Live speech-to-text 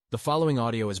The following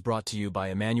audio is brought to you by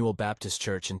Emmanuel Baptist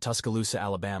Church in Tuscaloosa,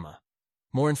 Alabama.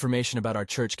 More information about our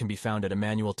church can be found at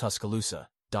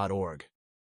emmanueltuscaloosa.org.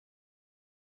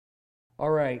 All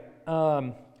right,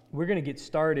 we're going to get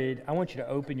started. I want you to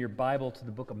open your Bible to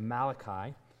the book of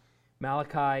Malachi.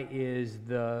 Malachi is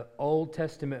the Old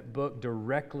Testament book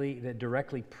that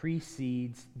directly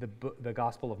precedes the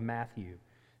Gospel of Matthew.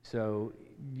 So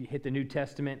you hit the New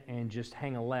Testament and just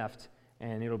hang a left,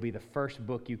 and it'll be the first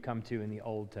book you come to in the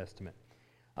Old Testament.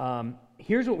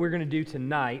 Here's what we're going to do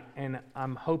tonight, and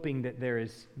I'm hoping that there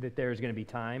is going to be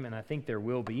time, and I think there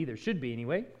will be. There should be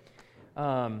anyway.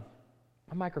 My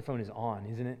microphone is on,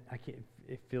 isn't it? I can't.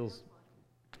 It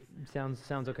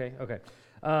sounds okay. Okay.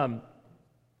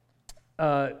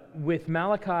 With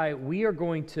Malachi, we are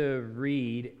going to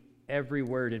read every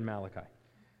word in Malachi.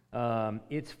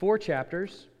 It's 4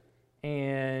 chapters,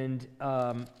 and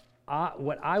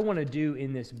what I want to do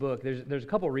in this book, there's a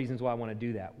couple of reasons why I want to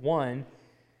do that. One,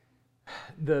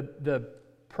 the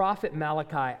prophet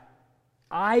Malachi,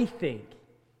 I think,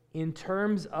 in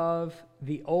terms of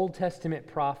the Old Testament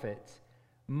prophets,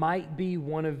 might be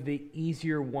one of the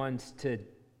easier ones to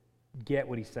get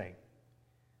what he's saying.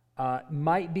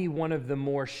 Might be one of the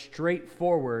more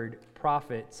straightforward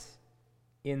prophets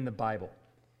in the Bible.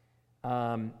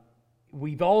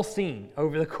 We've all seen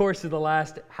over the course of the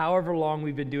last however long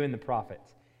we've been doing the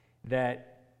prophets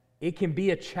that it can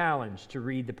be a challenge to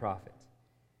read the prophets.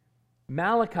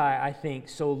 Malachi, I think,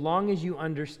 so long as you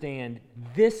understand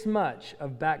this much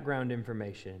of background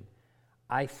information,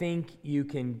 I think you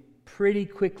can pretty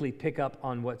quickly pick up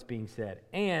on what's being said.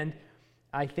 And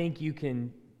I think you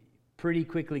can pretty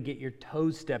quickly get your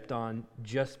toes stepped on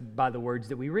just by the words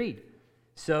that we read.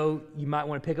 So you might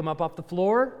want to pick them up off the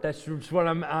floor. That's what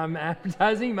I'm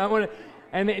advertising. You might want to,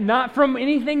 and not from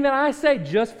anything that I say,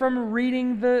 just from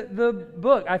reading the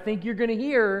book. I think you're going to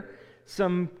hear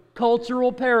some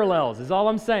cultural parallels, is all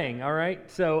I'm saying, all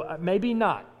right? So maybe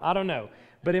not. I don't know.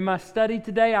 But in my study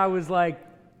today, I was like,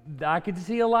 I could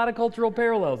see a lot of cultural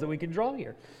parallels that we can draw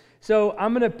here. So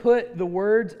I'm going to put the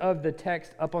words of the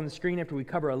text up on the screen after we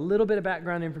cover a little bit of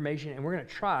background information, and we're going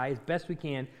to try as best we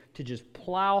can to just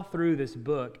plow through this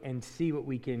book and see what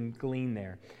we can glean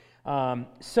there.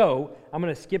 So I'm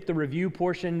going to skip the review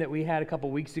portion that we had a couple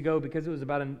weeks ago because it was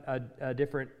about a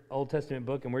different Old Testament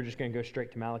book, and we're just going to go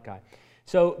straight to Malachi.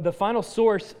 So the final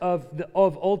source of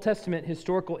Old Testament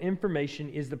historical information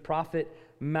is the prophet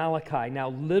Malachi. Now,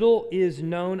 little is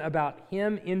known about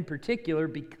him in particular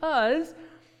because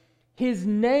his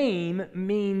name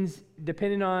means,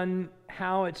 depending on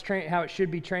how it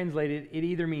should be translated, it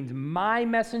either means my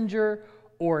messenger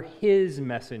or his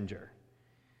messenger.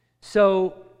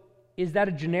 So, is that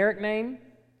a generic name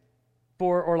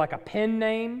or like a pen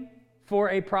name for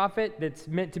a prophet that's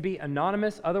meant to be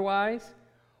anonymous otherwise?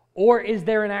 Or is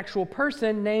there an actual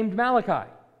person named Malachi?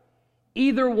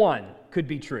 Either one could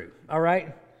be true, all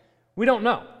right? We don't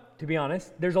know, to be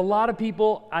honest. There's a lot of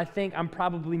people, I think I'm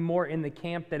probably more in the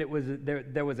camp that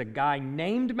there was a guy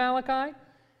named Malachi,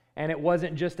 and it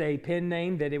wasn't just a pen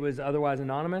name, that it was otherwise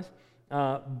anonymous.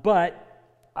 But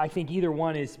I think either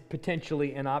one is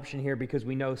potentially an option here because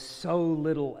we know so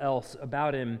little else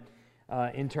about him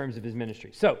in terms of his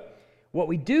ministry. So, what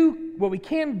we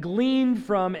can glean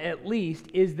from at least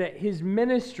is that his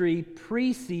ministry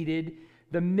preceded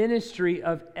the ministry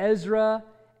of Ezra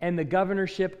and the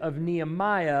governorship of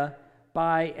Nehemiah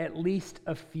by at least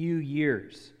a few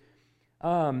years.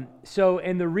 And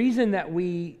the reason that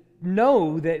we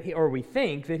know that, we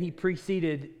think that he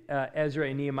preceded Ezra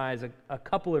and Nehemiah is a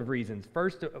couple of reasons.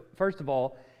 First of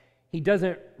all, he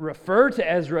doesn't refer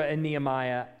to Ezra and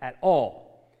Nehemiah at all.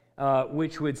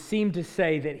 Which would seem to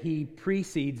say that he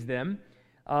precedes them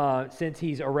since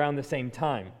he's around the same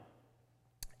time.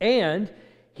 And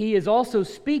he is also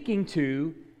speaking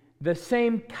to the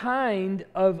same kind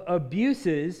of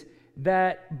abuses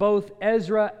that both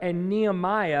Ezra and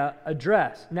Nehemiah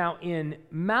address. Now, in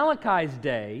Malachi's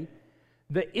day,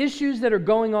 the issues that are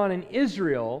going on in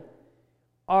Israel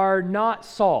are not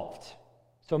solved.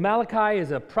 So Malachi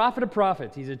is a prophet of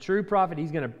prophets. He's a true prophet.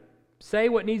 He's going to say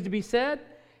what needs to be said,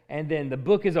 and then the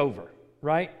book is over,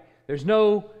 right?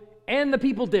 And the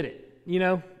people did it,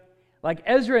 Like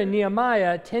Ezra and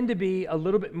Nehemiah tend to be a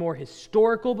little bit more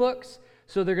historical books,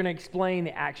 so they're going to explain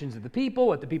the actions of the people,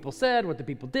 what the people said, what the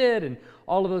people did, and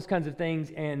all of those kinds of things,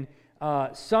 and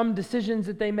some decisions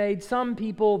that they made, some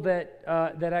people that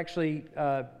actually,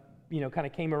 kind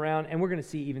of came around, and we're going to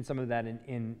see even some of that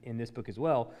in this book as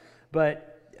well. But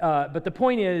the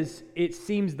point is, it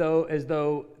seems as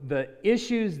though the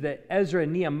issues that Ezra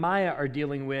and Nehemiah are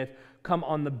dealing with come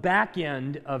on the back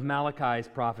end of Malachi's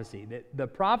prophecy. The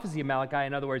prophecy of Malachi,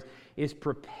 in other words, is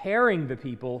preparing the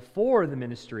people for the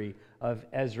ministry of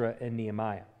Ezra and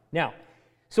Nehemiah. Now,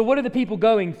 so what are the people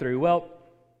going through? Well,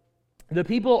 the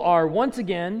people are once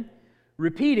again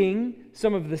repeating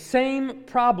some of the same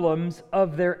problems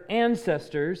of their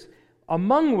ancestors,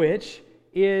 among which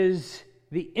is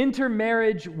the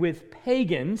intermarriage with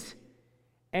pagans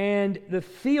and the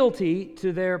fealty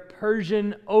to their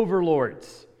Persian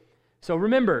overlords. So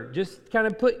remember, just kind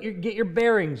of get your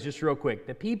bearings just real quick.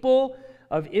 The people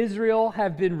of Israel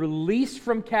have been released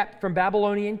from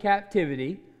Babylonian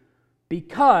captivity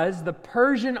because the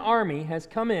Persian army has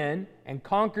come in and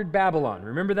conquered Babylon.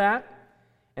 Remember that?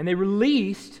 And they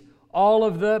released all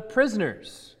of the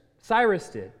prisoners. Cyrus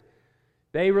did.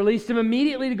 They released them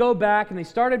immediately to go back, and they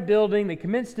started building. They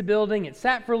commenced the building. It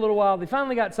sat for a little while. They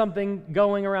finally got something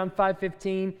going around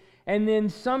 515, and then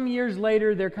some years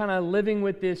later, they're kind of living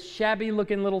with this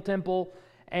shabby-looking little temple,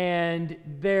 and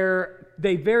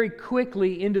they very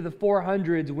quickly, into the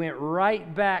 400s, went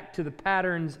right back to the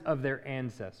patterns of their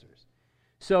ancestors.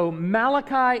 So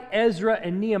Malachi, Ezra,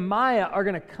 and Nehemiah are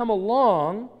going to come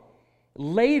along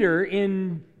later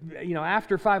in,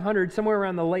 after 500, somewhere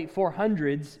around the late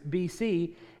 400s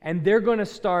BC, and they're going to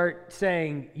start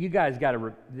saying, you guys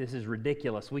this is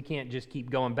ridiculous. We can't just keep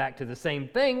going back to the same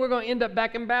thing. We're going to end up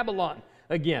back in Babylon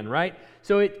again, right?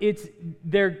 So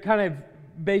they're kind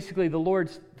of basically the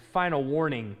Lord's final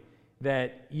warning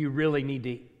that you really need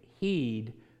to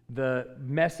heed the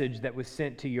message that was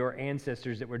sent to your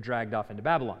ancestors that were dragged off into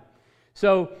Babylon.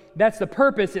 So that's the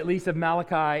purpose, at least, of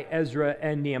Malachi, Ezra,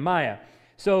 and Nehemiah.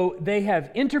 So they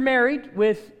have intermarried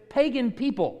with pagan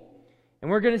people. And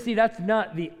we're going to see that's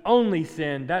not the only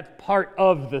sin. That's part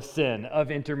of the sin of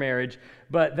intermarriage.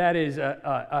 But that is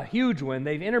a huge one.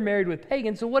 They've intermarried with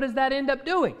pagans. So what does that end up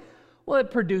doing? Well, it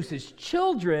produces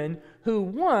children who,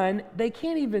 one, they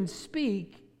can't even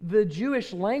speak the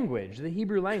Jewish language, the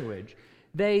Hebrew language.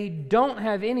 They don't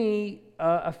have any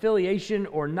affiliation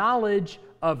or knowledge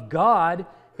of God.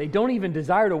 They don't even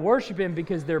desire to worship Him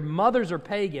because their mothers are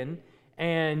pagan,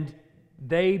 and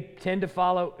they tend to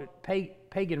follow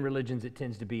pagan religions. It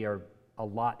tends to be are a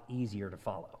lot easier to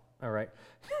follow. All right,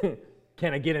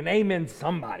 can I get an amen?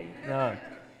 Somebody.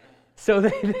 So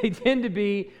they tend to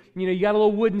be, you got a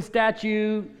little wooden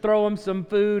statue, throw them some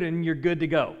food, and you're good to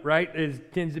go. Right?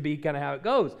 It tends to be kind of how it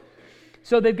goes.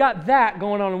 So they've got that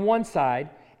going on one side.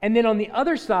 And then on the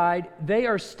other side, they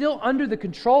are still under the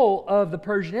control of the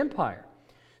Persian Empire.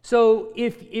 So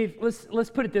if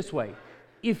let's put it this way.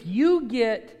 If you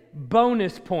get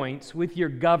bonus points with your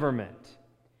government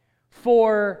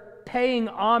for paying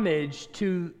homage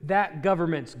to that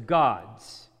government's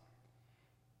gods,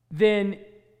 then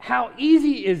how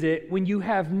easy is it when you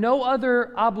have no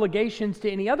other obligations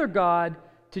to any other god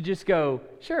to just go,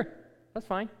 sure, that's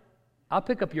fine. I'll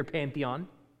pick up your pantheon,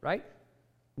 right?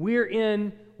 We're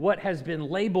in what has been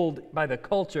labeled by the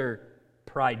culture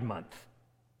Pride Month,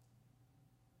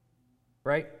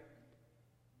 right?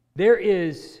 There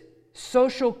is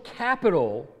social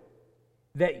capital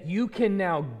that you can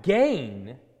now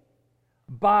gain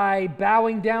by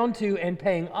bowing down to and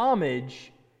paying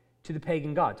homage to the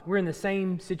pagan gods. We're in the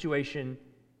same situation.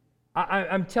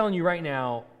 I'm telling you right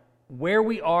now, where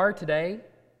we are today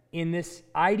in this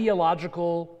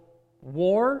ideological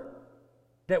war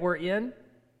that we're in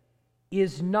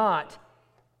is not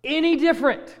any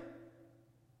different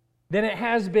than it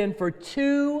has been for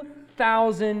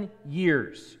 2,000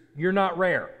 years. You're not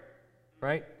rare,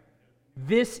 right?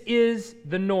 This is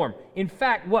the norm. In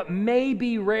fact, what may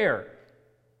be rare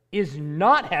is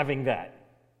not having that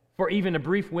for even a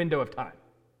brief window of time.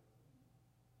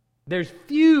 There's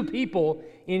few people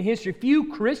in history,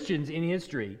 few Christians in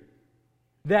history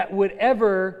that would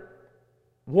ever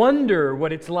wonder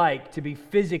what it's like to be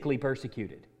physically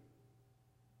persecuted.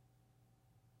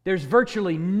 There's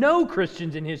virtually no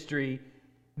Christians in history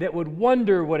that would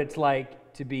wonder what it's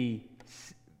like to be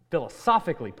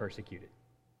philosophically persecuted.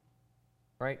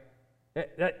 Right?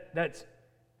 That's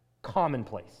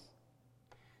commonplace.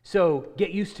 So get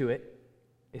used to it.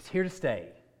 It's here to stay.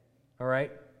 All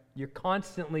right? You're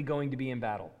constantly going to be in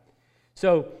battle.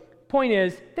 So, point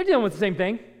is, they're dealing with the same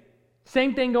thing.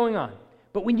 Same thing going on.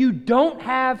 But when you don't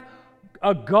have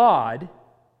a God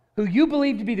who you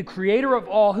believe to be the creator of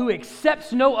all, who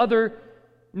accepts no other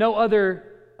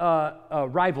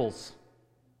rivals,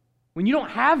 when you don't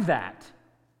have that,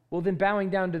 well, then bowing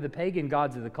down to the pagan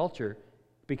gods of the culture,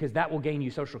 because that will gain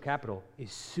you social capital,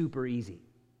 is super easy,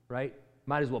 right?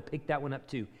 Might as well pick that one up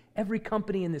too. Every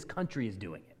company in this country is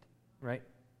doing it, right?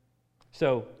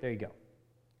 So there you go.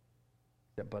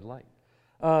 That Bud Light.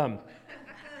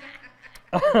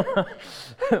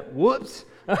 Whoops.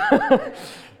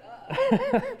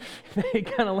 They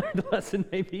kind of learned a lesson,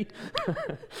 maybe.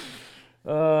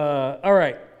 All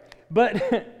right.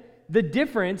 But the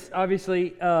difference,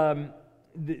 obviously,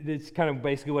 that's kind of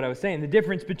basically what I was saying. The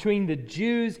difference between the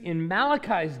Jews in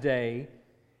Malachi's day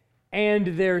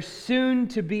and their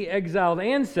soon-to-be exiled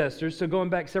ancestors, so going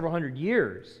back several hundred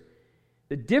years,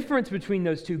 the difference between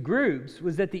those two groups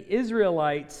was that the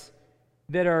Israelites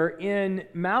that are in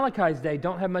Malachi's day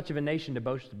don't have much of a nation to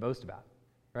boast about,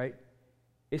 right?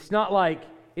 It's not like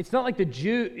the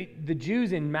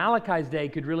Jews in Malachi's day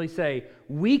could really say,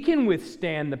 we can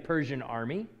withstand the Persian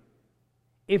army.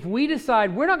 If we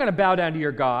decide we're not going to bow down to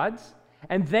your gods,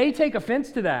 and they take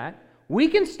offense to that, we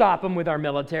can stop them with our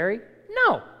military.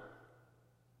 No,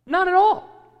 not at all.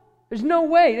 There's no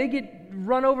way. They get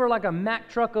run over like a Mack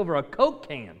truck over a Coke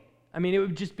can. I mean, it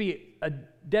would just be a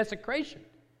desecration.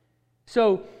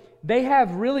 So they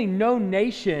have really no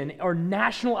nation or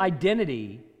national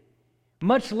identity,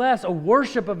 much less a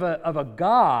worship of a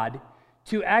god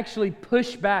to actually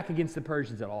push back against the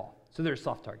Persians at all. So they're a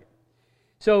soft target.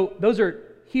 So those are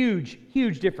huge,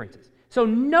 huge differences. So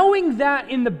knowing that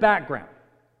in the background,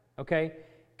 okay,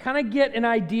 kind of get an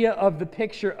idea of the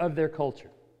picture of their culture.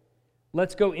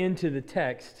 Let's go into the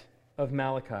text of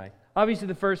Malachi. Obviously,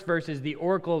 the first verse is the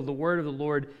oracle of the word of the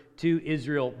Lord to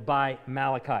Israel by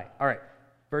Malachi. All right,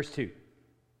 verse 2.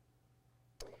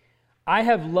 I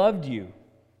have loved you,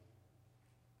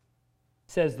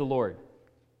 says the Lord.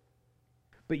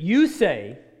 But you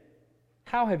say,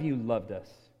 how have you loved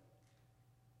us?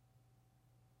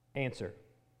 Answer.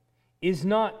 Is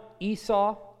not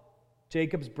Esau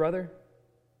Jacob's brother?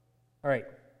 All right,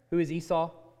 who is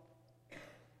Esau?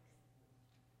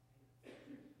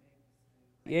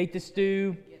 He ate the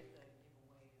stew.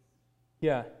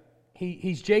 Yeah,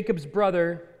 he's Jacob's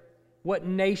brother. What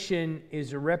nation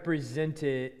is a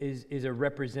representative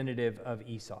of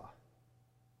Esau?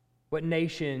 What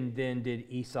nation then did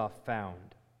Esau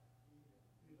found?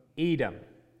 Edom.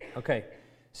 Okay,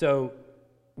 so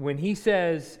when he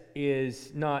says,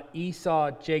 is not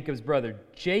Esau Jacob's brother,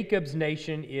 Jacob's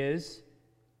nation is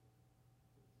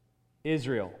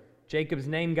Israel. Jacob's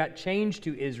name got changed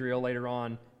to Israel later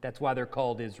on. That's why they're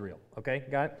called Israel. Okay,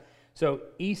 got it? So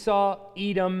Esau,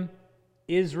 Edom,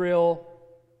 Israel,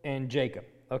 and Jacob.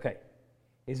 Okay.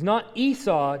 Is not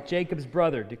Esau Jacob's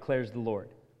brother, declares the Lord.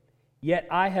 Yet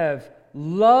I have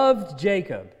loved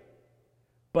Jacob,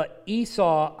 but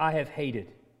Esau I have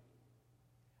hated.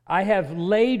 I have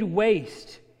laid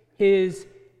waste his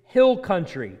hill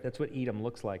country. That's what Edom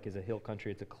looks like, is a hill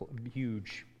country. It's a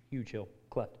huge, huge hill,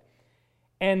 cleft.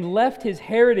 And left his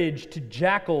heritage to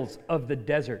jackals of the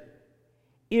desert.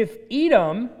 If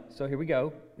Edom, so here we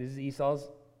go, this is Esau's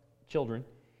children.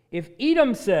 If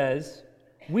Edom says,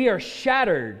 we are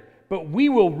shattered, but we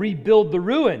will rebuild the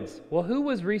ruins. Well, who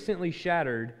was recently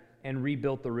shattered and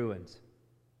rebuilt the ruins?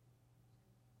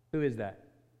 Who is that?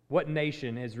 What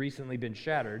nation has recently been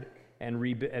shattered and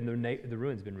the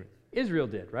ruins been rebuilt? Israel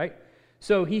did, right?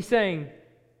 So he's saying,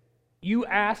 you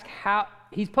ask how,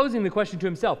 he's posing the question to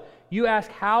himself. You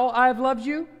ask how I've loved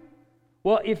you?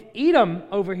 Well, if Edom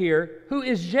over here, who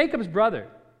is Jacob's brother,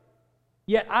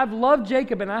 yet I've loved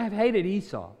Jacob and I have hated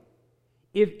Esau.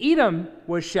 If Edom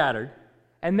was shattered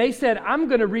and they said, I'm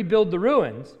going to rebuild the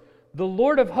ruins, the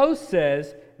Lord of hosts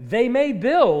says, they may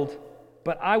build,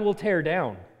 but I will tear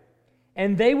down.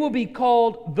 And they will be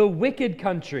called the wicked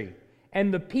country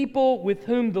and the people with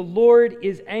whom the Lord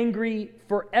is angry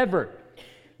forever.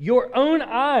 Your own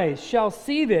eyes shall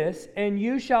see this, and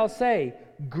you shall say,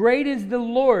 great is the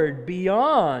Lord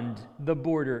beyond the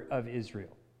border of Israel.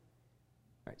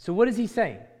 All right, so what is he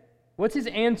saying? What's his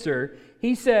answer?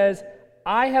 He says,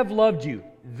 I have loved you.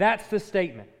 That's the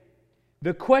statement.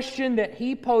 The question that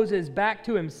he poses back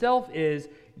to himself is,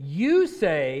 you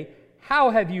say,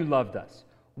 how have you loved us?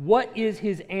 What is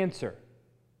his answer?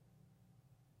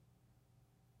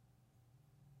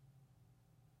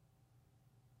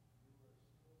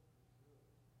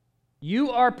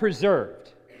 You are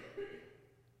preserved.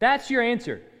 That's your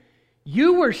answer.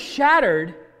 You were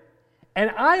shattered,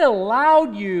 and I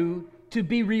allowed you to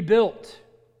be rebuilt.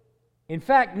 In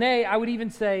fact, nay, I would even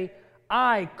say,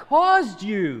 I caused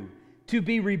you to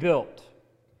be rebuilt.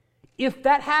 If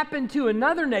that happened to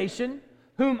another nation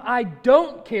whom I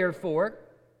don't care for,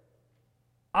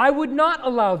 I would not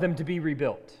allow them to be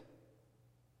rebuilt.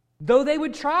 Though they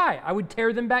would try, I would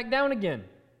tear them back down again.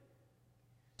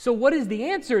 So what is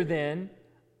the answer then?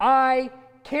 I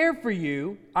care for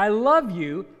you. I love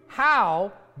you.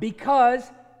 How? Because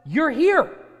you're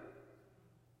here.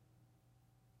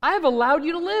 I have allowed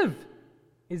you to live,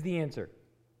 is the answer.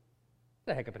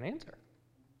 That's a heck of an answer.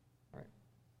 All right.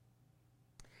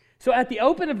 So at the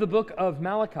open of the book of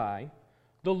Malachi,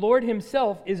 the Lord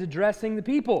himself is addressing the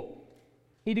people.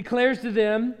 He declares to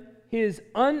them his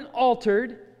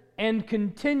unaltered and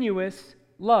continuous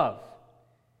love.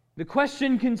 The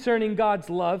question concerning God's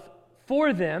love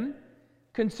for them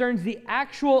concerns the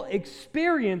actual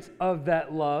experience of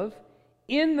that love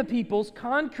in the people's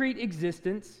concrete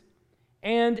existence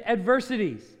and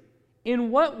adversities. In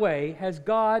what way has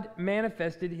God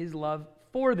manifested his love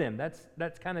for them?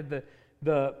 That's kind of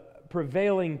the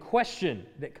prevailing question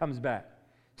that comes back.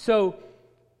 So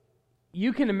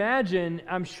you can imagine,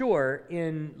 I'm sure,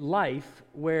 in life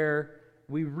where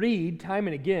we read time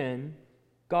and again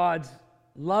God's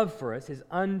love for us, his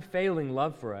unfailing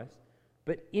love for us,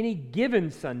 but any given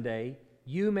Sunday,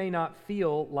 you may not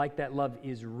feel like that love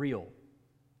is real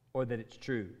or that it's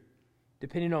true,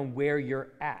 depending on where you're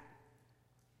at.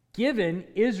 Given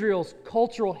Israel's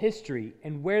cultural history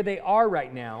and where they are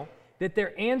right now, that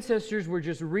their ancestors were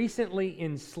just recently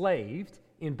enslaved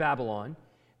in Babylon,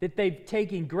 that they've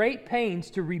taken great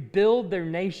pains to rebuild their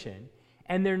nation,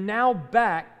 and they're now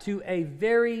back to a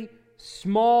very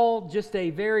small, just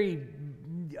a very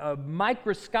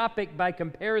microscopic by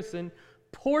comparison,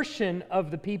 portion of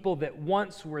the people that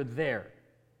once were there.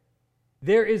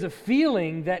 There is a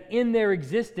feeling that in their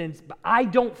existence, I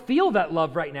don't feel that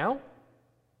love right now.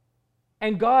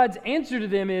 And God's answer to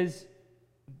them is,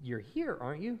 you're here,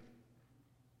 aren't you?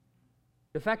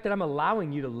 The fact that I'm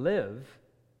allowing you to live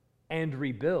and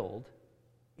rebuild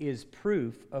is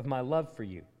proof of my love for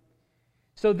you.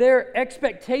 So their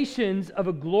expectations of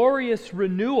a glorious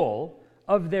renewal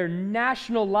of their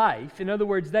national life, in other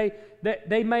words, they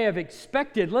may have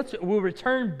expected, we'll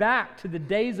return back to the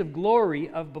days of glory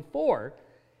of before,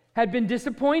 had been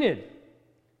disappointed.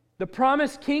 The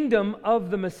promised kingdom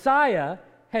of the Messiah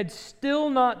had still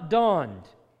not dawned.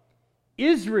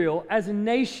 Israel as a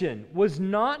nation was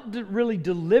not really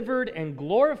delivered and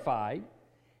glorified.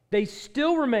 They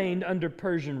still remained under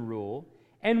Persian rule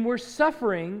and were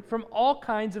suffering from all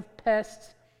kinds of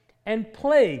pests and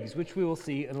plagues, which we will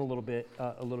see in a little bit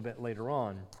later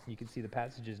on. You can see the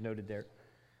passages noted there.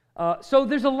 So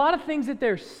there's a lot of things that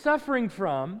they're suffering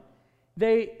from.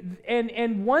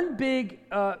 And one big,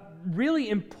 really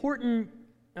important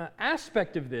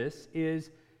aspect of this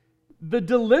is the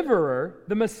deliverer,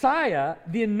 the Messiah,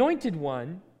 the anointed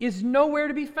one, is nowhere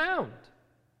to be found.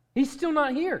 He's still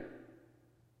not here.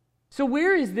 So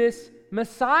where is this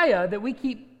Messiah that we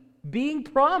keep being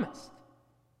promised?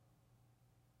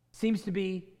 Seems to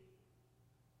be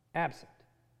absent.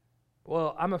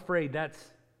 Well, I'm afraid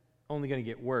that's only going to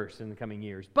get worse in the coming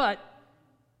years. But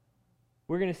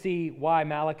we're going to see why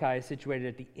Malachi is situated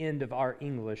at the end of our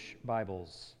English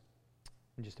Bibles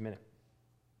in just a minute.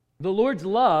 The Lord's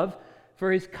love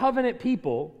for his covenant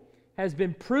people has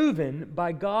been proven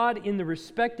by God in the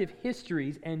respective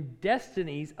histories and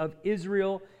destinies of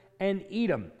Israel and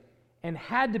Edom, and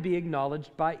had to be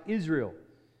acknowledged by Israel.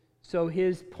 So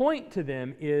his point to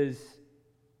them is,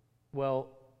 well,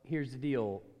 here's the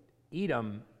deal.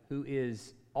 Edom, who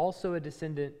is also a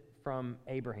descendant from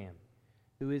Abraham,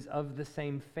 who is of the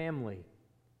same family,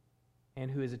 and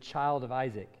who is a child of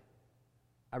Isaac,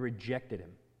 I rejected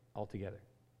him altogether.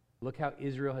 Look how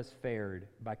Israel has fared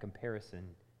by comparison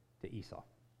to Esau.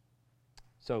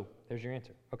 So there's your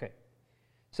answer. Okay.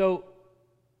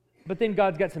 But then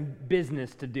God's got some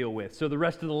business to deal with. So the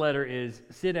rest of the letter is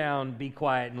sit down, be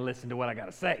quiet, and listen to what I got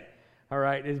to say. All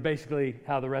right, is basically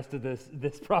how the rest of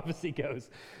this prophecy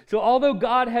goes. So although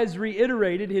God has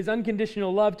reiterated his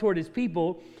unconditional love toward his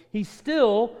people, he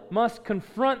still must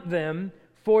confront them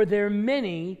for their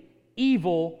many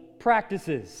evil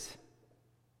practices.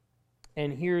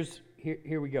 And here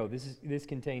we go. This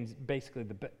contains basically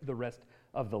the rest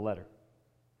of the letter,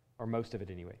 or most of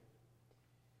it anyway.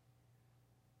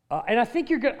 And I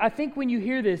think when you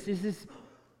hear this,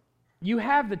 you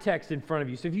have the text in front of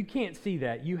you. So if you can't see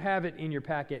that, you have it in your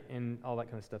packet and all that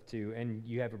kind of stuff too. And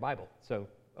you have your Bible. So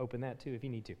open that too if you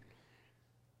need to.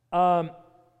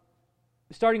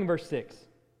 Starting in verse 6.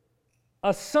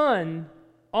 A son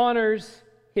honors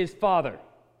his father,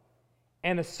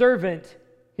 and a servant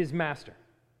his master.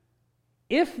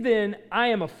 If then I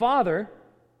am a father,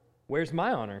 where's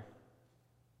my honor?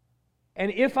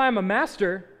 And if I'm a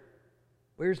master,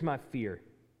 where's my fear?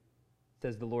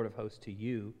 Says the Lord of hosts to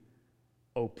you,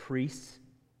 O priests,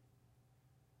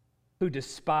 who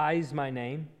despise my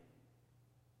name.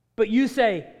 But you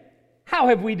say, how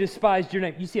have we despised your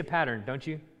name? You see a pattern, don't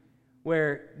you?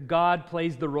 Where God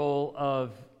plays the role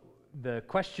of the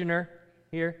questioner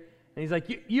here. And he's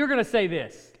like, you're going to say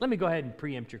this. Let me go ahead and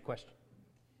preempt your question.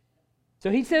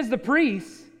 So he says the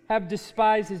priests have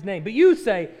despised his name. But you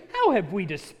say, how have we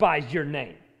despised your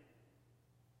name?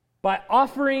 by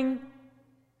offering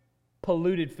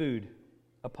polluted food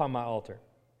upon my altar.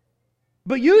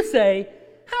 But you say,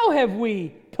 how have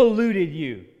we polluted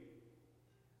you?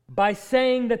 By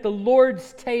saying that the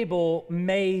Lord's table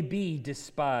may be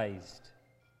despised.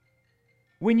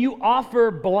 When you offer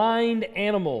blind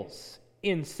animals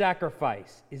in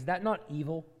sacrifice, is that not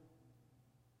evil?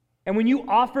 And when you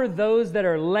offer those that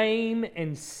are lame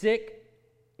and sick,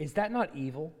 is that not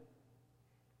evil?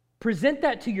 Present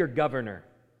that to your governor.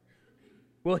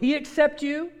 Will he accept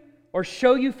you or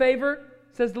show you favor,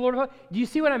 says the Lord of hosts? Do you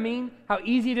see what I mean? How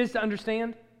easy it is to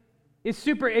understand? It's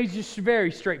just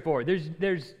very straightforward.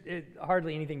 There's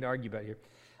hardly anything to argue about here.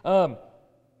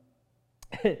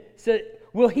 So,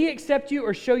 will he accept you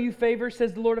or show you favor,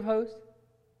 says the Lord of hosts?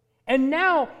 And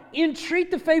now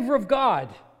entreat the favor of God,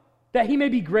 that he may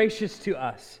be gracious to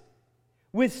us.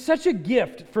 With such a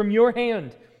gift from your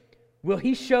hand, will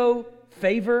he show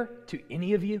favor to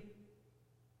any of you?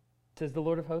 Says the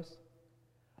Lord of hosts.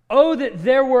 Oh, that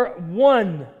there were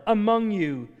one among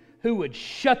you who would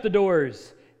shut the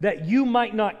doors, that you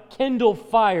might not kindle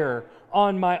fire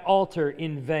on my altar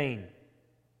in vain.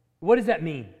 What does that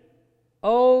mean?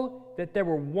 Oh, that there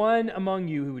were one among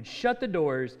you who would shut the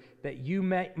doors, that you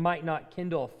might not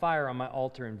kindle a fire on my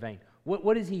altar in vain.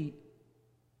 What is he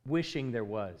wishing there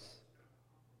was?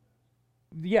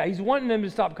 Yeah, he's wanting them to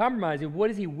stop compromising.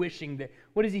 What is he wishing?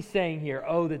 What is he saying here?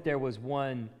 Oh, that there was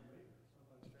one.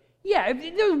 Yeah,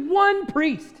 if there was one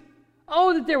priest.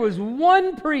 Oh, that there was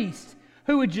one priest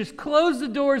who would just close the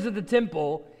doors of the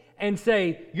temple and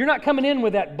say, you're not coming in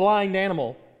with that blind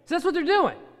animal. So that's what they're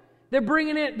doing. They're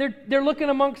bringing it, they're looking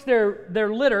amongst their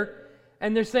litter,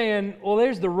 and they're saying, well,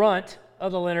 there's the runt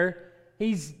of the litter.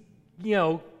 He's,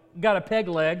 got a peg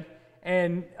leg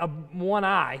and one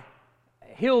eye.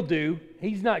 He'll do.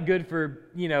 He's not good for,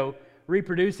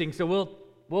 reproducing, so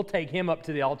we'll take him up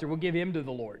to the altar. We'll give him to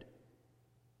the Lord.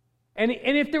 And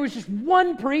if there was just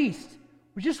one priest,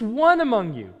 just one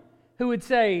among you, who would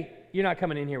say, you're not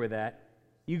coming in here with that.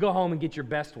 You go home and get your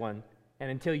best one,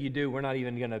 and until you do, we're not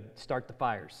even going to start the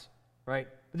fires, right?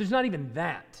 But there's not even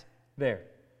that there.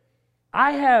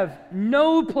 I have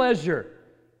no pleasure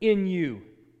in you,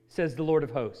 says the Lord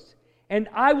of hosts, and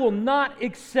I will not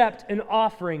accept an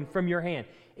offering from your hand.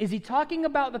 Is he talking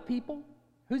about the people?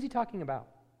 Who's he talking about?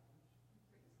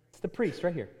 It's the priest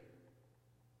right here.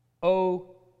 Oh,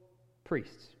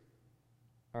 priests.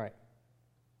 All right.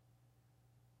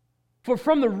 For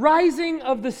from the rising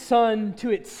of the sun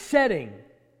to its setting,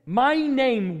 my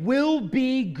name will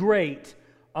be great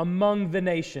among the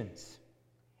nations.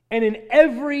 And in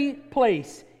every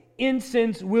place,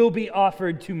 incense will be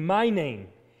offered to my name,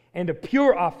 and a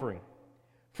pure offering.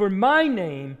 For my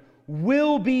name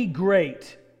will be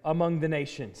great among the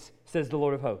nations, says the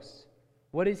Lord of hosts.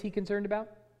 What is he concerned about?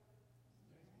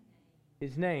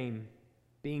 His name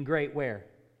being great where?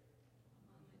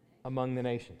 Among the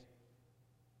nations.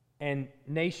 And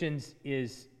nations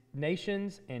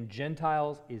and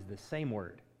Gentiles is the same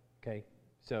word. Okay?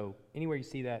 So anywhere you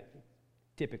see that,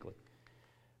 typically.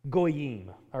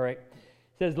 Goyim, all right?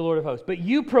 Says the Lord of hosts. But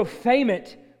you profane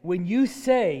it when you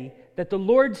say that the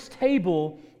Lord's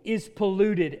table is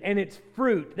polluted and its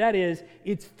fruit, that is,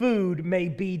 its food, may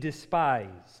be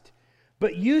despised.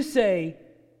 But you say,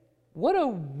 what a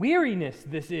weariness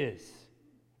this is.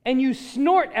 And you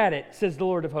snort at it, says the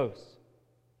Lord of hosts.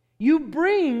 You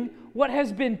bring what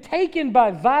has been taken by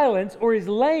violence or is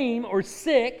lame or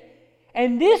sick,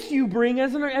 and this you bring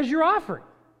as your offering.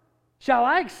 Shall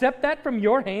I accept that from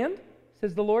your hand,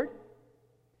 says the Lord?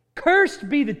 Cursed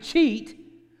be the cheat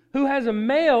who has a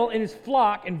male in his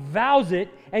flock and vows it,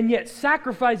 and yet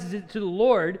sacrifices it to the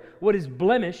Lord, what is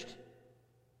blemished.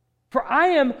 For I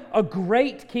am a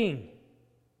great king,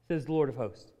 says the Lord of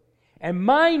hosts, and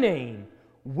my name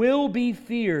will be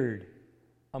feared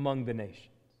among the nations.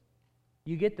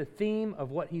 You get the theme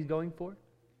of what he's going for?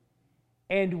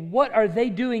 And what are they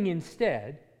doing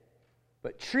instead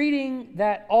but treating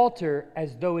that altar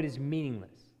as though it is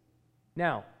meaningless?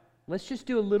 Now, let's just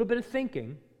do a little bit of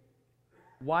thinking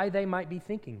why they might be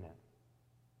thinking that.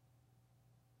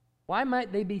 Why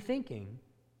might they be thinking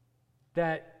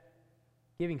that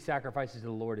giving sacrifices to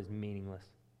the Lord is meaningless?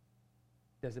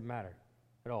 Doesn't matter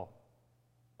at all.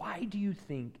 Why do you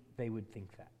think they would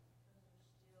think that?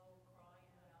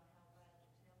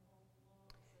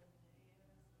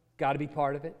 Got to be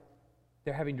part of it.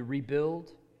 They're having to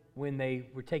rebuild. When they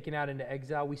were taken out into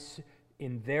exile,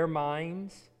 in their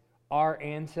minds, our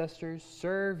ancestors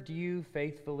served you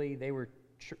faithfully. They were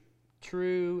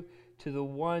true to the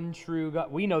one true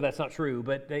God. We know that's not true,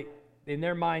 but in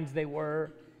their minds they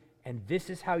were. And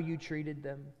this is how you treated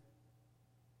them.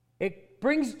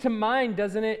 brings to mind,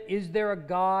 doesn't it, is there a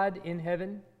God in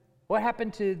heaven? What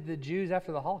happened to the Jews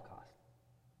after the Holocaust?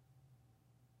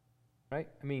 Right?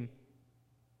 I mean,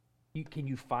 can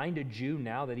you find a Jew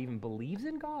now that even believes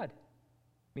in God?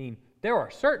 I mean, there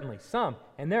are certainly some,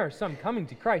 and there are some coming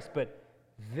to Christ, but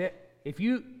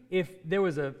if there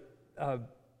was a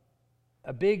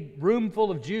big room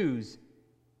full of Jews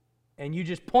and you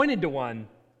just pointed to one,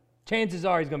 chances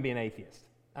are he's going to be an atheist.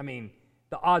 I mean,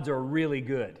 the odds are really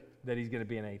good that he's going to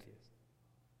be an atheist.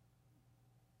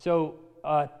 So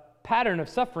a pattern of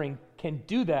suffering can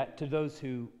do that to those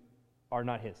who are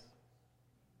not his.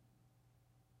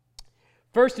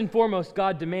 First and foremost,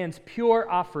 God demands pure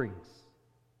offerings.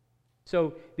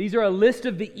 So these are a list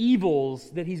of the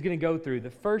evils that he's going to go through. The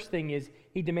first thing is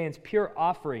he demands pure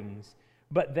offerings,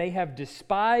 but they have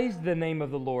despised the name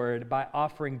of the Lord by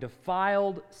offering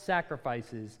defiled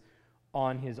sacrifices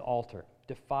on his altar.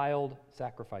 Defiled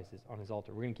sacrifices on his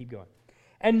altar. We're going to keep going.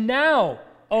 And now,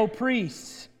 O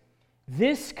priests,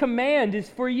 this command is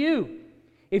for you.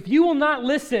 If you will not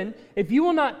listen, if you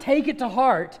will not take it to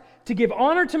heart to give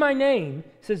honor to my name,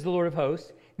 says the Lord of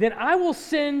hosts, then I will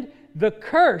send the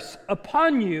curse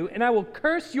upon you, and I will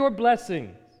curse your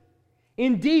blessings.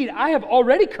 Indeed, I have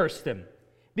already cursed them,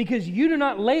 because you do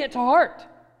not lay it to heart.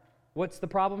 What's the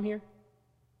problem here?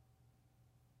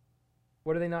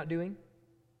 What are they not doing?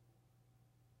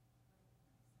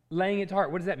 Laying it to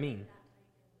heart. What does that mean?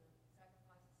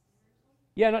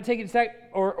 Yeah, not taking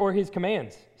or his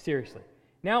commands seriously.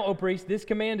 Now, O priest, this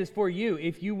command is for you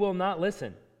if you will not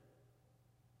listen.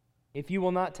 If you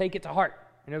will not take it to heart.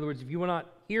 In other words, if you will not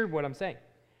hear what I'm saying.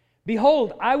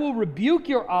 Behold, I will rebuke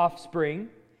your offspring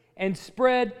and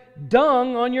spread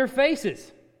dung on your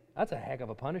faces. That's a heck of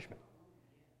a punishment.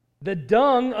 The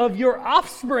dung of your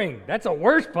offspring. That's a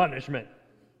worse punishment.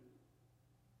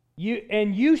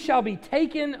 You shall be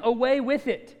taken away with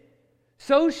it.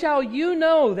 So shall you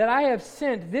know that I have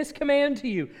sent this command to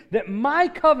you, that my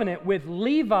covenant with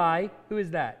Levi, who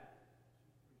is that?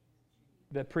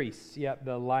 The priests. Yep,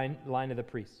 the line of the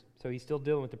priests. So he's still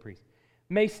dealing with the priests.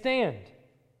 May stand,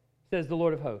 says the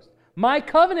Lord of hosts. My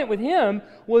covenant with him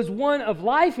was one of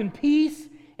life and peace,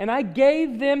 and I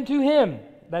gave them to him.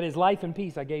 That is, life and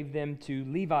peace, I gave them to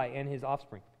Levi and his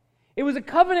offspring. It was a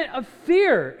covenant of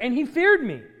fear, and he feared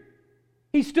me.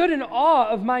 He stood in awe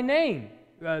of my name.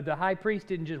 The high priest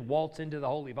didn't just waltz into the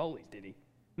Holy of Holies, did he?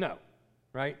 No,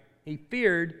 right? He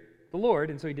feared the Lord,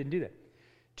 and so he didn't do that.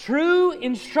 True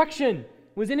instruction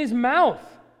was in his mouth.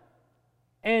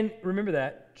 And remember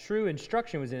that, true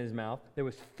instruction was in his mouth. There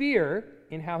was fear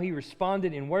in how he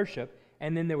responded in worship,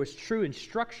 and then there was true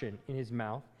instruction in his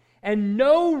mouth. And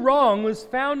no wrong was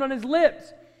found on his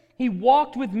lips. He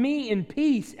walked with me in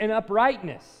peace and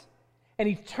uprightness, and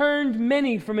he turned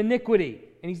many from iniquity.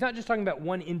 And he's not just talking about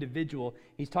one individual,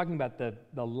 he's talking about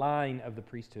the line of the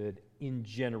priesthood in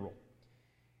general.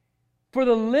 For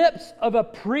the lips of a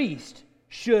priest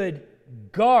should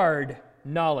guard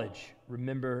knowledge.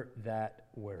 Remember that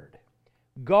word.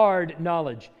 Guard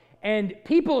knowledge. And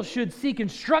people should seek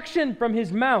instruction from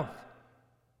his mouth.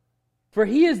 For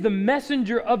he is the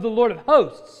messenger of the Lord of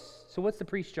hosts. So what's the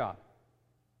priest's job?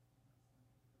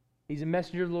 He's a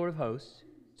messenger of the Lord of hosts.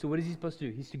 So what is he supposed to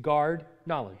do? He's to guard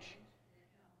knowledge.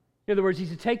 In other words, he's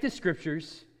to take the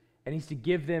scriptures and he's to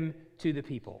give them to the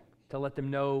people, to let them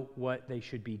know what they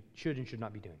should and should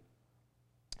not be doing.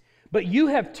 But you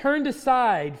have turned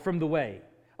aside from the way.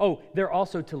 Oh, they're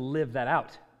also to live that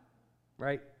out,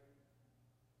 right?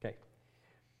 Okay.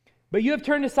 But you have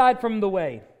turned aside from the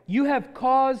way. You have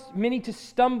caused many to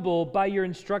stumble by your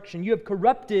instruction. You have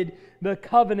corrupted the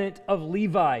covenant of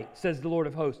Levi, says the Lord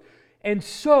of hosts. And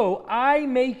so I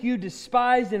make you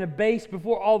despised and abased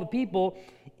before all the people,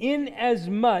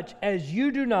 inasmuch as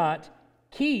you do not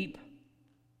keep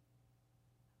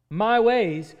my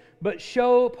ways, but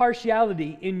show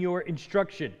partiality in your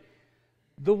instruction.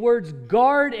 The words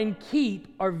guard and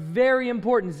keep are very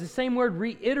important. It's the same word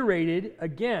reiterated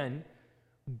again.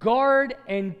 Guard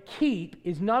and keep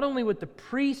is not only what the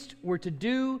priests were to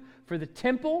do for the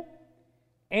temple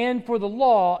and for the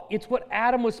law, it's what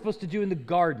Adam was supposed to do in the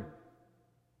garden,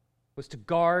 was to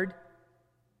guard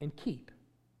and keep.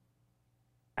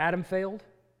 Adam failed,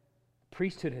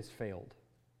 priesthood has failed,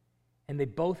 and they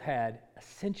both had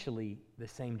essentially the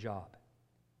same job.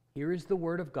 Here is the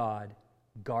word of God,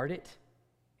 guard it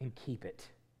and keep it.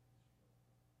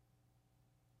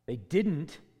 They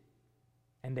didn't,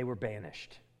 and they were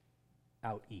banished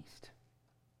out east.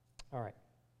 All right.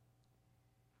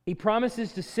 He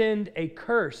promises to send a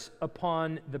curse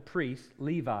upon the priest,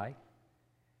 Levi,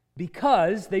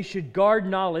 because they should guard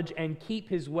knowledge and keep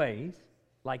his ways.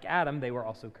 Like Adam, they were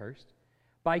also cursed.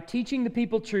 by teaching the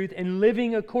people truth and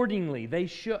living accordingly.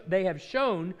 They have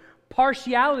shown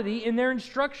partiality in their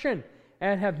instruction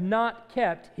and have not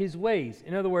kept his ways.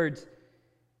 In other words,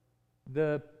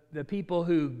 the people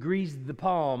who greased the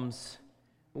palms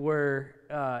were,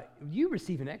 you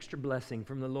receive an extra blessing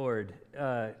from the Lord,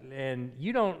 and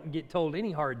you don't get told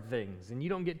any hard things, and you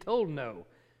don't get told no.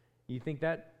 You think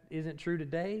that isn't true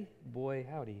today? Boy,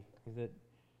 howdy, is it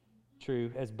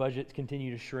true as budgets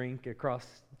continue to shrink across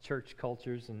church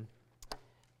cultures and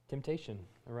temptation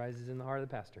arises in the heart of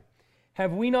the pastor.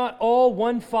 Have we not all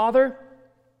one Father?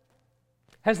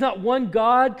 Has not one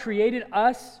God created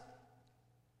us?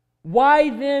 Why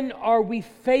then are we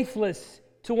faithless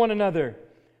to one another,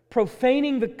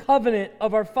 profaning the covenant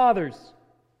of our fathers?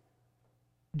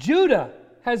 Judah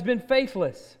has been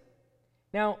faithless.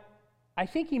 Now, I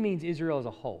think he means Israel as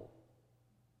a whole.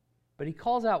 But he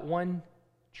calls out one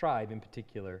tribe in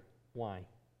particular. Why?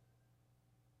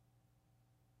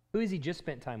 Who has he just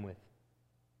spent time with?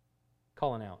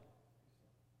 Calling out.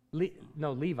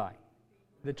 Levi.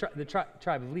 The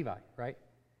tribe of Levi, right?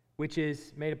 Which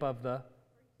is made up of the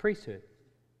priesthood.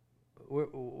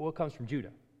 What comes from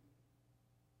Judah?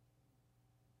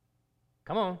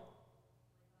 Come on.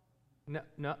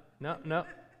 No.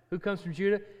 Who comes from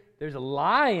Judah? There's a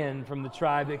lion from the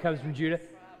tribe that comes from Judah.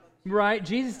 Right,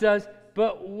 Jesus does.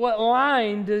 But what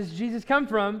line does Jesus come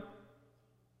from?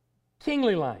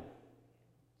 Kingly line.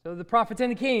 So the prophets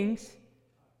and the kings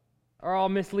are all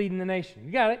misleading the nation.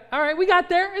 You got it? All right, we got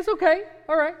there. It's okay.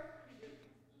 All right.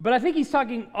 But I think he's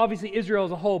talking, obviously, Israel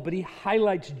as a whole, but he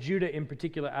highlights Judah in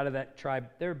particular out of that tribe.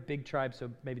 They're a big tribe,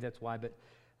 so maybe that's why, but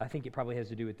I think it probably has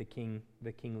to do with the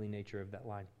kingly nature of that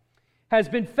line. Has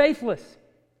been faithless.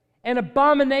 An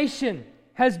abomination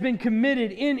has been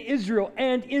committed in Israel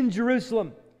and in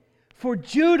Jerusalem. For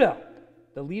Judah,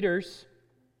 the leaders,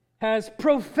 has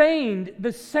profaned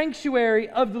the sanctuary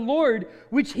of the Lord,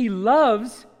 which he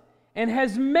loves, and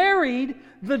has married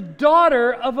the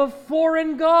daughter of a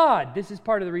foreign god. This is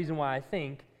part of the reason why I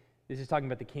think this is talking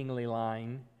about the kingly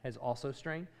line has also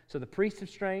strayed. So the priests have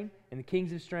strayed, and the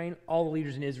kings have strayed. All the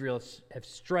leaders in Israel have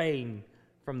strayed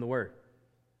from the word.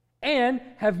 And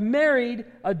have married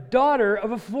a daughter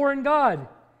of a foreign god.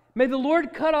 May the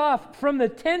Lord cut off from the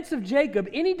tents of Jacob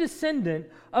any descendant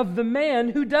of the man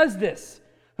who does this,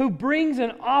 who brings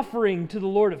an offering to the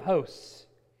Lord of hosts.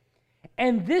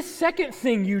 And this second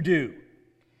thing you do,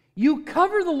 you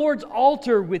cover the Lord's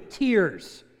altar with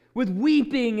tears, with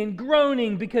weeping and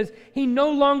groaning, because he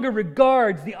no longer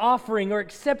regards the offering or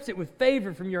accepts it with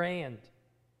favor from your hand.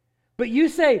 But you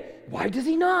say, why does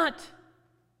he not?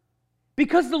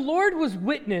 Because the Lord was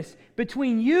witness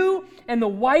between you and the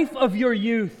wife of your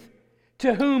youth,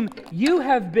 to whom you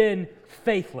have been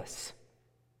faithless.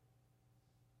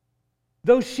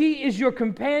 Though she is your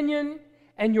companion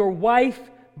and your wife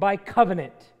by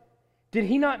covenant, did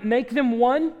he not make them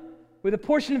one with a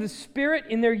portion of the Spirit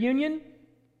in their union?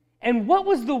 And what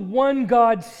was the one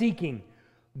God seeking?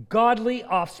 Godly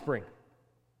offspring.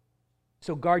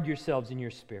 So guard yourselves in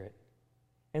your spirit,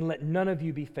 and let none of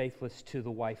you be faithless to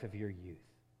the wife of your youth.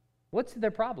 What's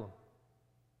their problem?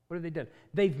 What have they done?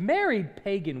 They've married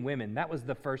pagan women. That was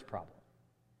the first problem.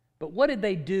 But what did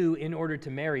they do in order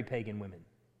to marry pagan women?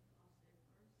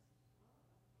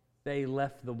 They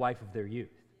left the wife of their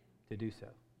youth to do so.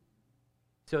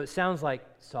 So it sounds like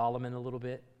Solomon a little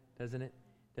bit, doesn't it?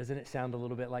 Doesn't it sound a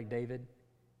little bit like David?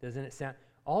 Doesn't it sound...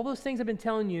 All those things I've been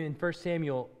telling you in 1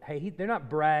 Samuel, hey, they're not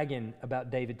bragging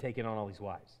about David taking on all these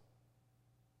wives.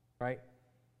 Right?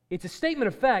 It's a statement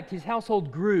of fact. His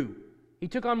household grew. He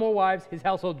took on more wives. His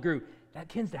household grew. That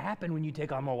tends to happen when you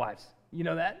take on more wives. You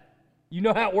know that? You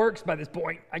know how it works by this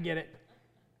point. I get it.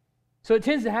 So it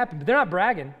tends to happen, but they're not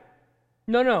bragging.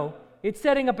 No. It's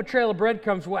setting up a trail of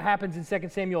breadcrumbs for what happens in 2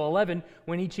 Samuel 11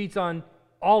 when he cheats on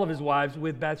all of his wives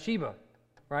with Bathsheba.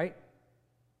 Right?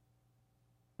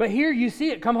 But here you see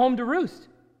it come home to roost.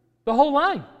 The whole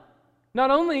line. Not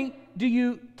only do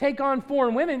you take on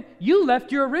foreign women, you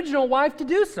left your original wife to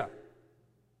do so.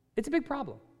 It's a big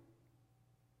problem.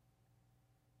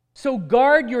 So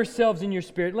guard yourselves in your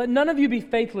spirit. Let none of you be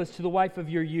faithless to the wife of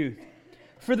your youth.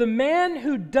 For the man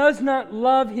who does not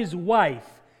love his wife,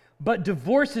 but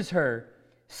divorces her,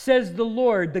 says the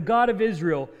Lord, the God of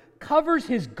Israel, covers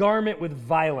his garment with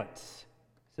violence,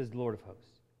 says the Lord of hosts.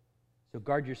 So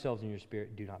guard yourselves in your spirit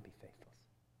and do not be faithless.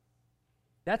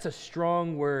 That's a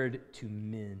strong word to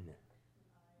men.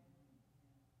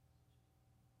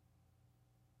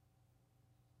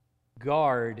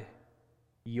 Guard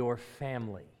your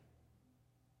family.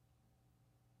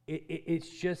 It's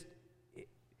just,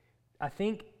 I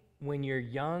think when you're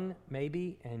young,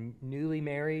 maybe, and newly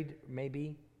married,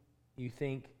 maybe, you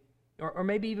think, Or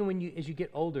maybe even as you get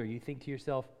older, you think to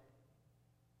yourself,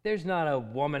 there's not a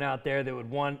woman out there that would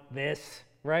want this,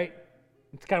 right?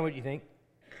 It's kind of what you think.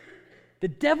 The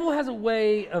devil has a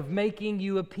way of making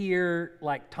you appear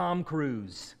like Tom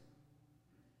Cruise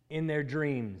in their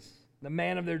dreams, the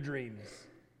man of their dreams.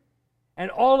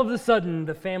 And all of a sudden,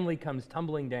 the family comes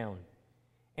tumbling down.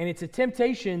 And it's a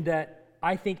temptation that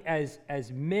I think as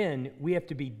men, we have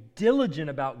to be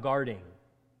diligent about guarding,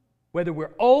 whether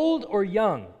we're old or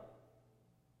young.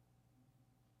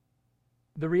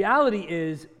 The reality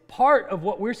is, part of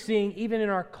what we're seeing, even in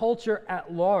our culture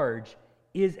at large,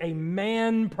 is a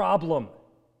man problem.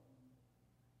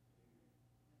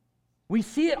 We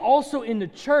see it also in the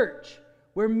church,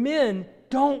 where men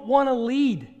don't want to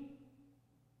lead.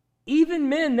 Even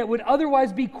men that would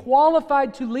otherwise be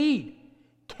qualified to lead,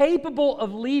 capable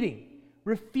of leading,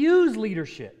 refuse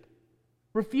leadership,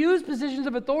 refuse positions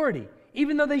of authority,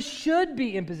 even though they should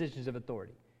be in positions of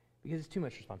authority, because it's too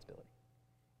much responsibility.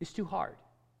 It's too hard.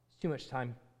 It's too much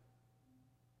time.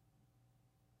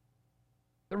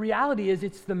 The reality is,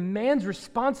 it's the man's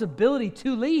responsibility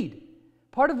to lead.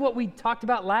 Part of what we talked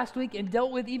about last week and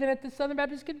dealt with even at the Southern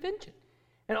Baptist Convention,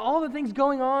 and all the things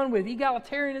going on with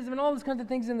egalitarianism and all those kinds of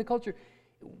things in the culture,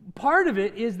 part of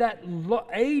it is that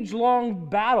age-long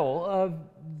battle of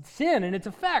sin and its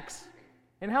effects,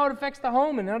 and how it affects the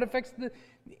home and how it affects the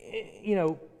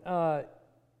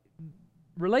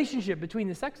relationship between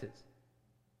the sexes.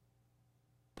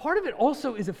 Part of it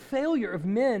also is a failure of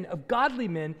men, of godly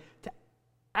men, to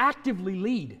actively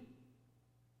lead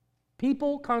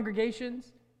people,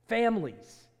 congregations,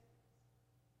 families.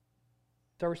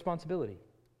 It's our responsibility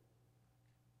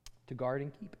to guard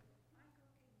and keep.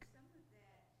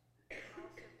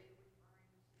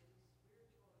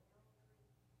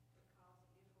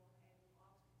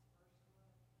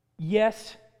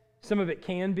 Yes, some of it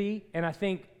can be, and I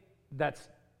think that's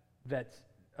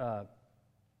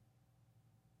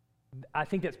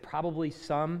probably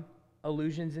some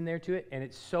allusions in there to it, and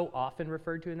it's so often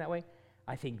referred to in that way.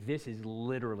 I think this is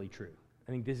literally true.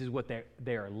 I think this is what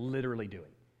they are literally doing,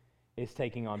 is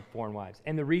taking on foreign wives.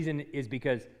 And the reason is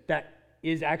because that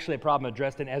is actually a problem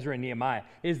addressed in Ezra and Nehemiah,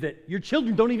 is that your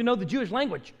children don't even know the Jewish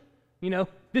language.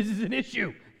 This is an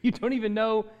issue. You don't even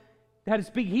know how to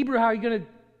speak Hebrew. How are you going to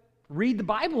read the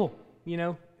Bible?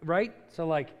 Right?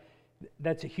 So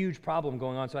that's a huge problem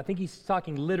going on. So I think he's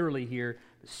talking literally here.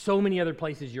 So many other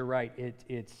places, you're right,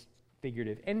 it's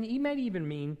figurative. And he might even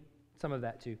mean some of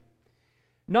that too.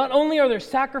 Not only are their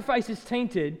sacrifices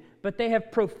tainted, but they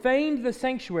have profaned the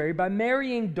sanctuary by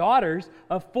marrying daughters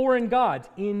of foreign gods,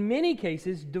 in many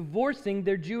cases divorcing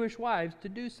their Jewish wives to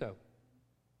do so.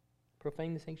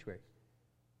 Profane the sanctuary.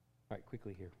 All right,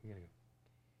 quickly here. We gotta go.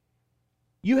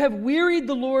 You have wearied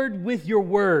the Lord with your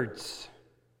words.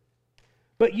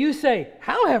 But you say,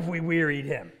 how have we wearied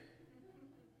him?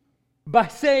 By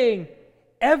saying,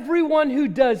 everyone who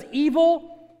does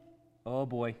evil, oh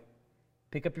boy,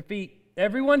 pick up your feet.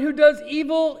 Everyone who does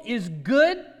evil is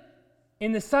good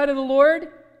in the sight of the Lord,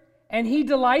 and he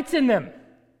delights in them.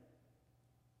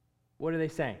 What are they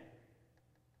saying?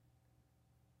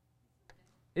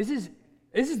 This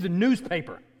is the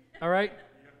newspaper, all right?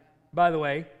 By the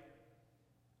way,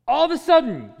 all of a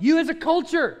sudden, you as a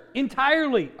culture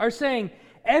entirely are saying,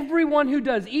 everyone who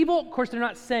does evil, of course, they're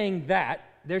not saying that.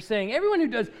 They're saying everyone who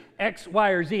does X, Y,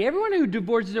 or Z, everyone who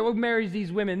divorces or marries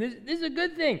these women, this is a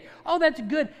good thing. Oh, that's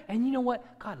good. And you know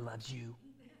what? God loves you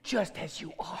just as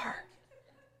you are.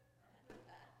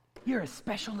 You're a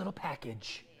special little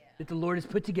package that the Lord has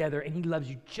put together, and he loves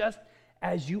you just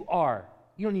as you are.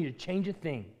 You don't need to change a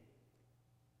thing.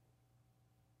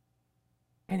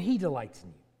 And he delights in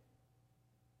you.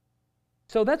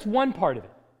 So that's one part of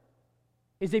it,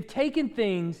 is they've taken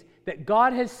things that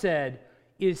God has said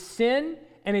is sin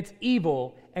and it's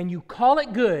evil, and you call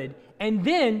it good, and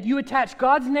then you attach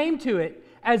God's name to it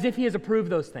as if he has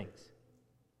approved those things.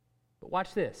 But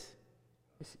watch this.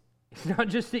 It's not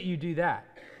just that you do that.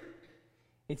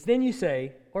 It's then you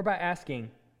say, or by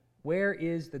asking, where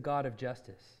is the God of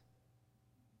justice?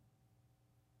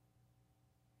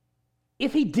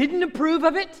 If he didn't approve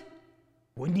of it,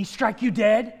 wouldn't he strike you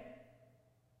dead?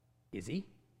 Is he?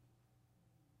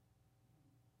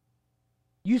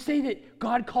 You say that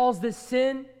God calls this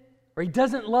sin, or he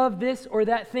doesn't love this or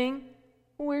that thing.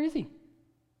 Well, where is he?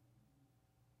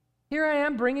 Here I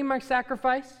am bringing my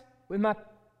sacrifice with my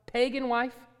pagan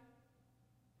wife.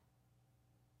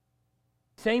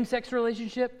 Same-sex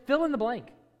relationship, fill in the blank.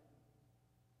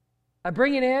 I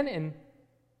bring it in and it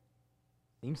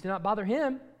seems to not bother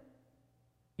him.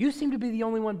 You seem to be the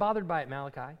only one bothered by it,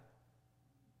 Malachi.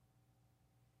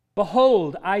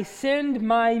 Behold, I send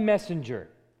my messenger.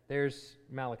 There's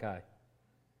Malachi.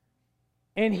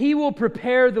 and he will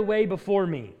prepare the way before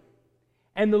me.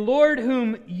 And the Lord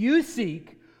whom you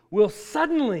seek will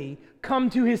suddenly come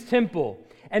to his temple.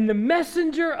 And the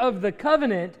messenger of the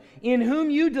covenant in whom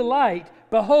you delight,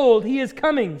 behold, he is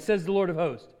coming, says the Lord of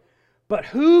hosts. But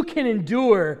who can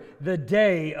endure the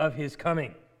day of his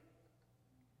coming?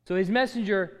 So his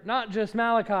messenger, not just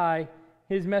Malachi,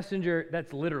 his messenger,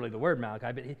 that's literally the word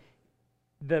Malachi, but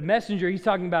the messenger he's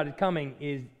talking about is coming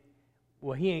is,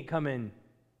 well, he ain't coming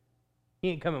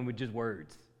with just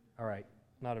words. All right,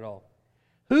 not at all.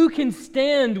 Who can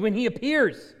stand when he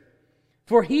appears?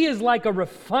 For he is like a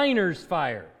refiner's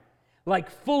fire, like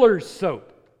fuller's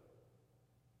soap.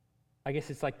 I guess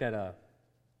it's like that,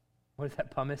 what is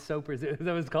that, pumice soap? Or is that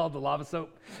what it's called, the lava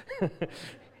soap?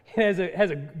 It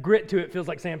has a grit to it, feels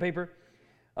like sandpaper.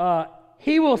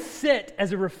 He will sit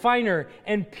as a refiner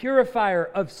and purifier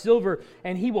of silver,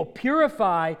 and he will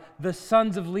purify the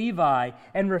sons of Levi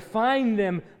and refine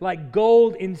them like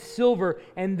gold and silver,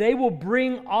 and they will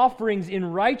bring offerings in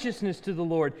righteousness to the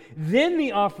Lord. Then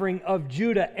the offering of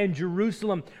Judah and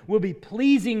Jerusalem will be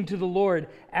pleasing to the Lord,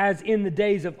 as in the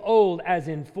days of old, as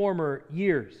in former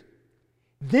years.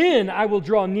 Then I will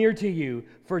draw near to you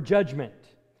for judgment.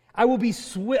 I will be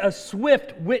a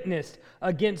swift witness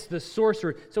against the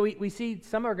sorcerer. So we see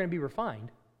some are going to be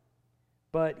refined,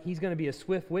 but he's going to be a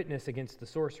swift witness against the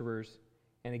sorcerers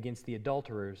and against the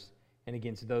adulterers and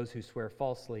against those who swear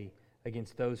falsely,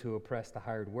 against those who oppress the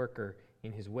hired worker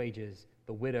in his wages,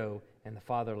 the widow and the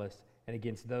fatherless, and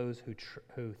against those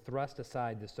who thrust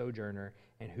aside the sojourner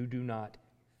and who do not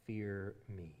fear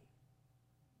me.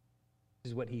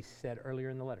 This is what he said earlier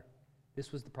in the letter.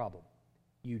 This was the problem.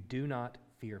 You do not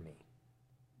fear me.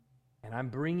 And I'm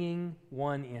bringing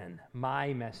one in,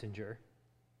 my messenger,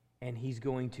 and he's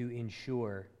going to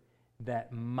ensure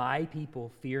that my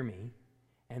people fear me,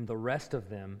 and the rest of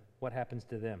them, what happens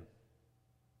to them?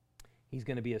 He's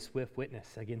going to be a swift witness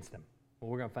against them.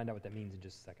 Well, we're going to find out what that means in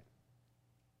just a second.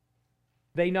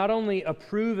 They not only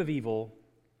approve of evil,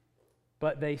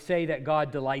 but they say that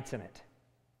God delights in it.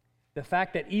 The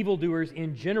fact that evildoers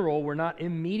in general were not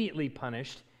immediately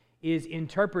punished is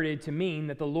interpreted to mean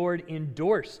that the Lord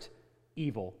endorsed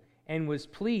evil and was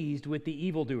pleased with the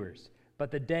evildoers, but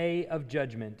the day of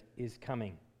judgment is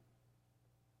coming.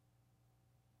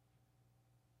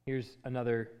 Here's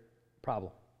another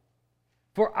problem.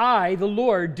 For I, the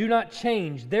Lord, do not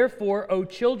change. Therefore, O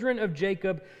children of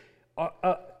Jacob,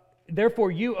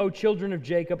 therefore you, O children of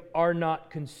Jacob, are not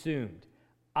consumed.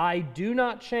 I do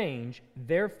not change,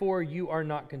 therefore you are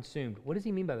not consumed. What does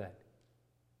he mean by that?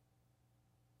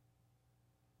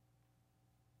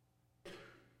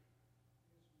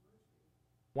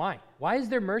 Why? Why is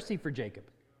there mercy for Jacob?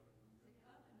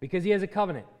 Because he has a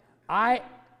covenant. I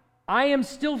am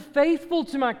still faithful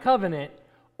to my covenant,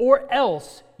 or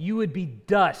else you would be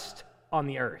dust on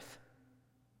the earth.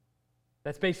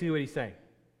 That's basically what he's saying.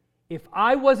 If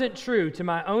I wasn't true to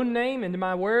my own name and to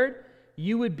my word,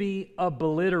 you would be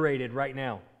obliterated right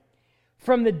now.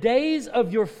 From the days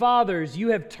of your fathers, you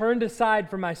have turned aside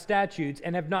from my statutes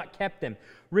and have not kept them.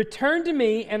 Return to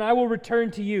me, and I will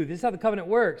return to you. This is how the covenant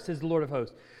works, says the Lord of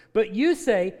hosts. But you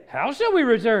say, how shall we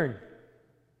return?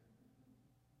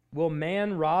 Will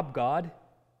man rob God?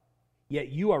 Yet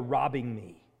you are robbing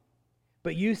me.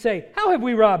 But you say, how have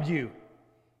we robbed you?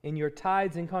 In your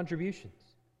tithes and contributions.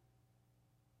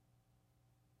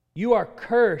 You are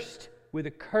cursed with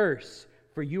a curse,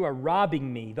 for you are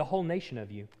robbing me, the whole nation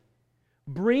of you.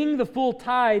 Bring the full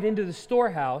tithe into the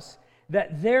storehouse,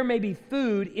 that there may be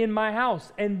food in my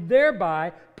house, and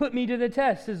thereby put me to the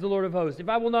test, says the Lord of hosts, if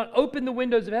I will not open the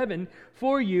windows of heaven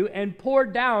for you and pour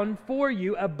down for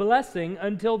you a blessing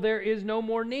until there is no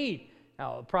more need.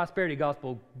 Now, prosperity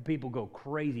gospel people go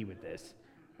crazy with this,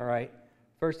 all right?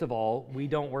 First of all, we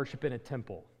don't worship in a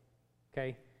temple,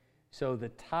 okay? So the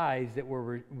tithes that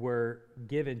were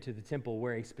given to the temple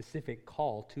were a specific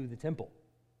call to the temple.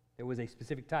 There was a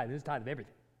specific tithe. This is tithe of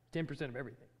everything, 10% of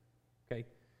everything, okay?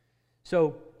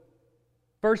 So,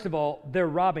 first of all, they're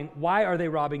robbing. Why are they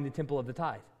robbing the temple of the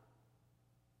tithe?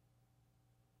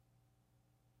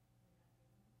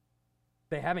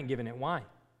 They haven't given it. Why?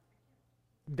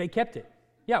 They kept it.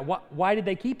 Yeah, why did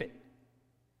they keep it?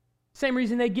 Same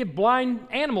reason they give blind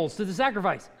animals to the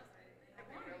sacrifice.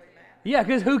 Yeah,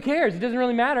 because who cares? It doesn't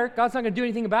really matter. God's not going to do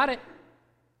anything about it.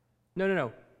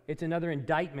 No. It's another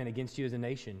indictment against you as a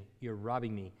nation. You're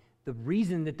robbing me. The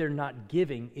reason that they're not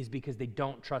giving is because they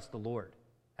don't trust the Lord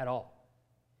at all.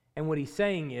 And what he's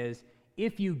saying is,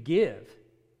 if you give,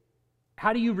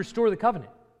 how do you restore the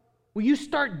covenant? Well, you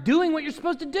start doing what you're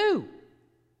supposed to do.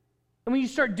 And when you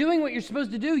start doing what you're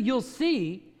supposed to do, you'll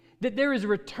see that there is a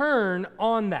return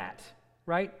on that,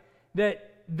 right?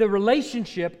 That the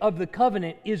relationship of the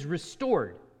covenant is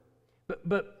restored.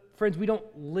 But friends, we don't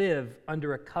live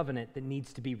under a covenant that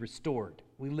needs to be restored.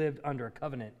 We live under a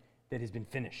covenant that has been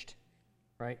finished,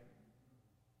 right?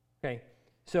 Okay,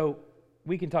 so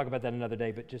we can talk about that another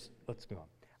day, but just let's go on.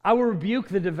 I will rebuke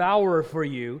the devourer for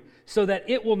you, so that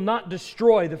it will not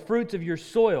destroy the fruits of your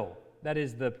soil. That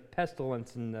is the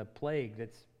pestilence and the plague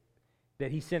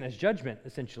that he sent as judgment,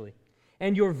 essentially.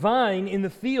 And your vine in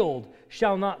the field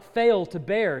shall not fail to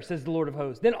bear, says the Lord of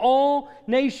hosts. Then all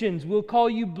nations will call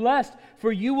you blessed,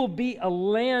 for you will be a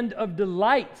land of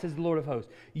delight, says the Lord of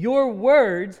hosts. Your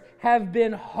words have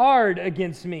been hard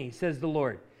against me, says the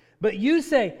Lord. But you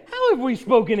say, how have we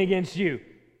spoken against you?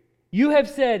 You have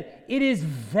said, it is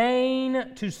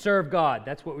vain to serve God.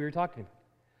 That's what we were talking about.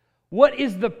 What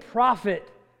is the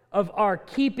profit of our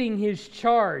keeping his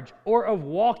charge, or of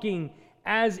walking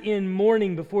as in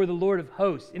mourning before the Lord of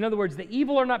hosts? In other words, the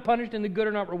evil are not punished and the good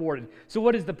are not rewarded. So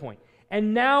what is the point?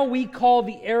 And now we call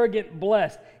the arrogant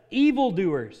blessed.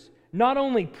 Evildoers not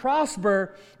only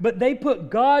prosper, but they put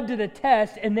God to the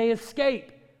test and they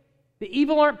escape. The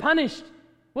evil aren't punished.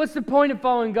 What's the point of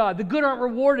following God? The good aren't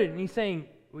rewarded. And he's saying,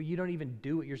 well, you don't even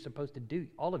do what you're supposed to do.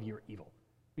 All of you are evil.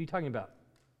 What are you talking about?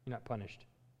 You're not punished.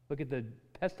 Look at the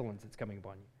pestilence that's coming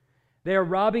upon you. They are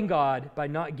robbing God by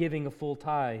not giving a full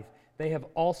tithe. They have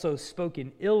also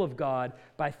spoken ill of God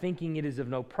by thinking it is of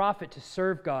no profit to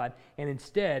serve God, and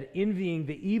instead envying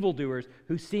the evildoers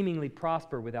who seemingly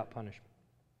prosper without punishment.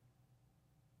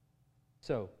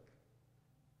 So,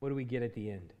 what do we get at the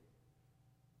end?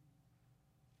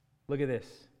 Look at this.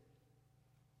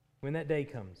 When that day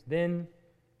comes, then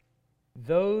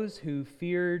those who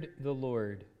feared the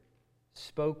Lord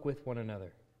spoke with one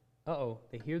another.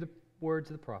 They hear the words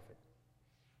of the prophet.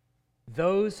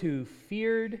 Those who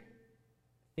feared,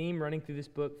 theme running through this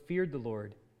book, feared the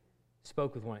Lord,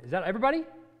 spoke with one another. Is that everybody?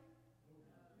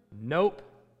 Nope.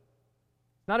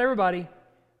 Not everybody.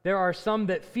 There are some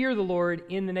that fear the Lord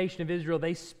in the nation of Israel.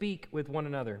 They speak with one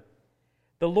another.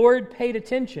 The Lord paid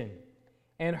attention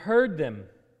and heard them,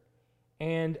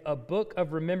 and a book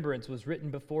of remembrance was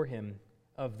written before him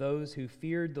of those who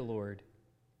feared the Lord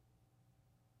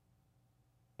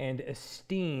and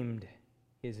esteemed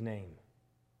his name.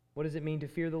 What does it mean to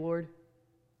fear the Lord?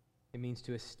 It means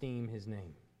to esteem his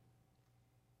name.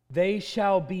 They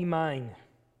shall be mine.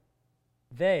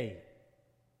 They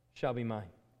shall be mine,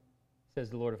 says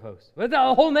the Lord of hosts. What, the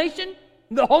whole nation?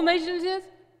 The whole nation is his?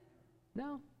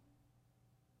 No.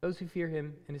 Those who fear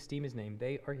him and esteem his name,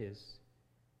 they are his,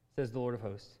 says the Lord of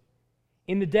hosts.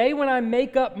 In the day when I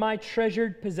make up my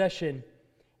treasured possession,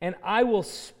 and I will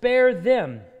spare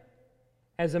them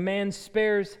as a man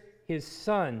spares his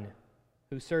son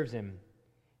who serves him,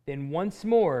 then once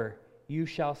more you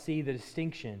shall see the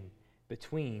distinction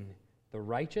between the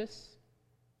righteous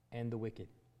and the wicked.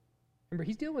 Remember,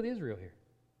 he's dealing with Israel here.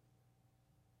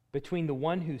 Between the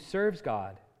one who serves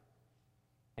God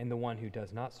and the one who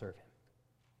does not serve him.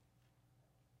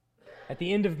 At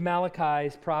the end of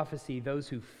Malachi's prophecy, those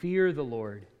who fear the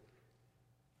Lord,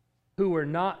 who are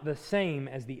not the same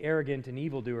as the arrogant and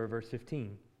evildoer, verse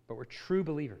 15, but were true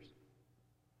believers,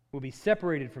 will be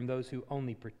separated from those who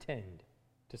only pretend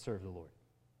to serve the Lord.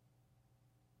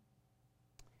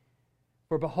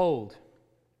 For behold,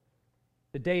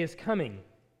 the day is coming,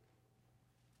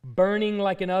 burning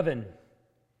like an oven,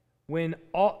 when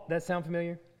all, that sound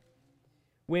familiar?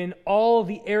 When all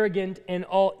the arrogant and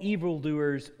all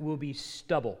evildoers will be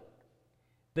stubble.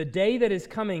 The day that is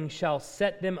coming shall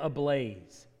set them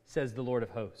ablaze, says the Lord of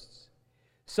hosts,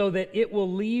 so that it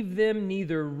will leave them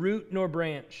neither root nor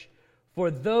branch.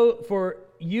 For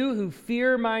you who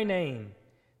fear my name,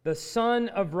 the Son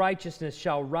of Righteousness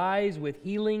shall rise with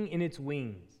healing in its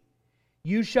wings.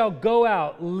 You shall go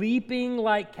out leaping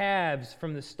like calves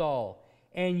from the stall,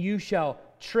 and you shall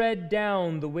tread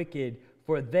down the wicked,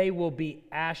 for they will be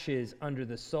ashes under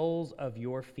the soles of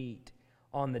your feet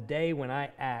on the day when I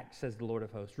act, says the Lord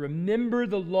of hosts. Remember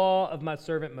the law of my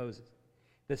servant Moses,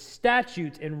 the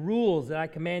statutes and rules that I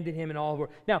commanded him in all of the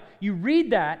world. Now, you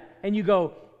read that and you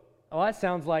go, oh, that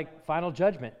sounds like final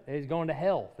judgment. He's going to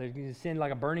hell. He's going to send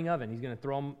like a burning oven. He's going to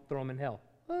throw them in hell.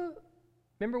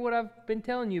 Remember what I've been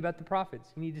telling you about the prophets.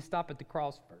 You need to stop at the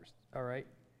cross first, all right?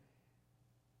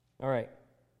 All right.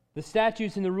 The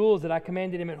statutes and the rules that I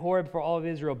commanded him at Horeb for all of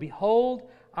Israel. Behold,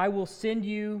 I will send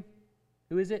you,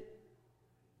 who is it?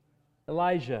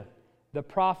 Elijah, the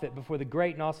prophet, before the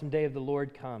great and awesome day of the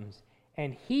Lord comes.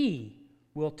 And he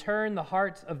will turn the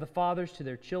hearts of the fathers to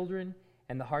their children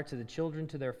and the hearts of the children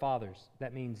to their fathers.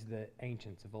 That means the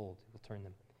ancients of old will turn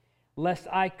them. Lest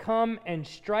I come and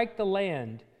strike the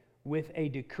land with a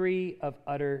decree of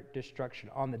utter destruction.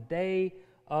 On the day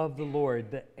of the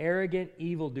Lord. The arrogant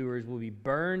evildoers will be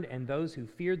burned, and those who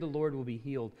fear the Lord will be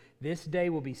healed. This day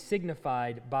will be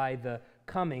signified by the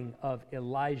coming of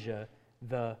Elijah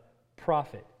the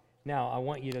prophet. Now, I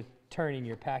want you to turn in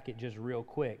your packet just real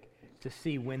quick to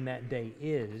see when that day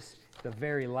is, the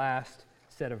very last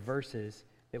set of verses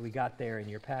that we got there in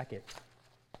your packet.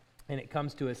 And it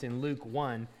comes to us in Luke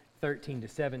 1, 13 to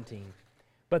 17.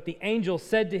 But the angel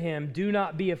said to him, "Do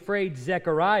not be afraid,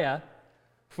 Zechariah,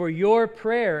 for your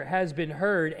prayer has been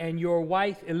heard, and your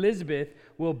wife Elizabeth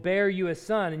will bear you a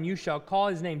son, and you shall call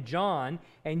his name John,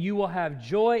 and you will have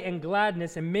joy and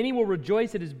gladness, and many will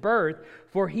rejoice at his birth,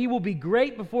 for he will be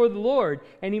great before the Lord,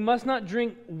 and he must not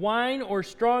drink wine or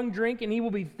strong drink, and he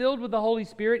will be filled with the Holy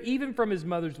Spirit, even from his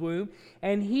mother's womb,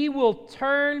 and he will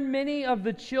turn many of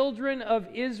the children of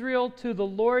Israel to the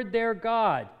Lord their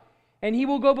God. And he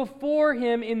will go before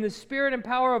him in the spirit and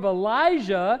power of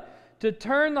Elijah to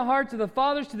turn the hearts of the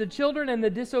fathers to the children and the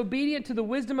disobedient to the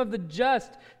wisdom of the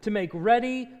just, to make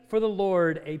ready for the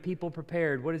Lord a people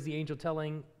prepared." What is the angel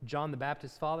telling John the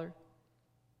Baptist's father?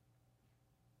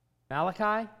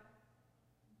 Malachi?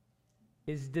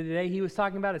 The day he was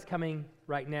talking about is coming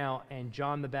right now, and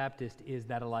John the Baptist is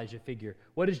that Elijah figure.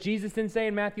 What does Jesus then say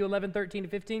in Matthew 11, 13 to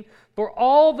 15? "For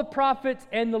all the prophets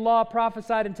and the law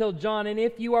prophesied until John, and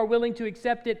if you are willing to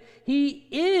accept it, he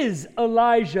is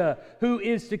Elijah who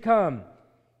is to come.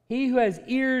 He who has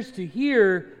ears to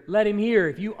hear, let him hear."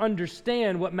 If you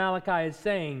understand what Malachi is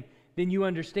saying, then you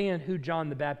understand who John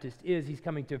the Baptist is. He's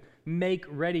coming to make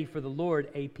ready for the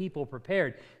Lord a people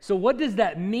prepared. So what does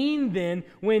that mean then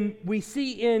when we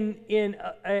see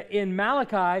in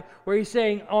Malachi where he's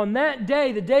saying, on that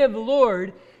day, the day of the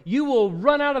Lord, you will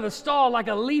run out of the stall like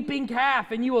a leaping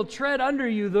calf, and you will tread under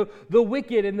you the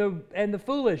wicked and the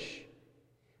foolish.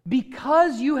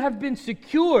 Because you have been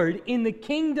secured in the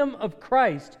kingdom of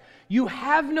Christ, you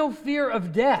have no fear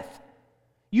of death.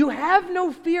 You have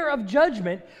no fear of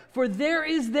judgment, for there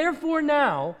is therefore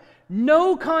now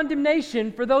no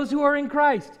condemnation for those who are in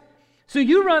Christ. So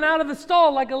you run out of the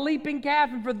stall like a leaping calf,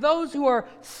 and for those who are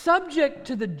subject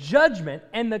to the judgment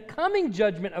and the coming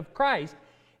judgment of Christ,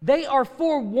 they are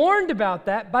forewarned about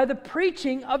that by the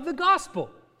preaching of the gospel.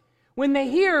 When they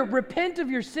hear, "Repent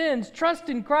of your sins, trust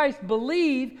in Christ,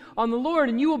 believe on the Lord,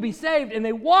 and you will be saved," and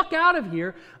they walk out of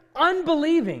here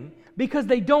unbelieving, because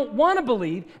they don't want to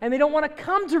believe, and they don't want to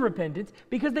come to repentance,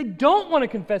 because they don't want to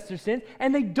confess their sins,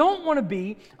 and they don't want to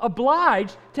be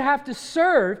obliged to have to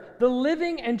serve the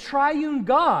living and triune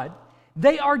God,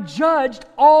 they are judged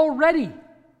already.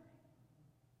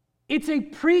 It's a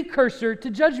precursor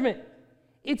to judgment.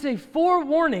 It's a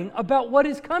forewarning about what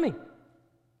is coming.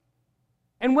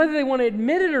 And whether they want to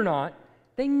admit it or not,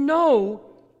 they know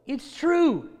it's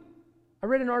true. I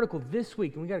read an article this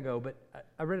week, and we got to go, but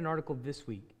I read an article this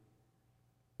week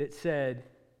that said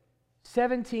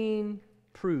 17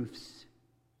 proofs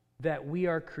that we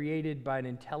are created by an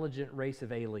intelligent race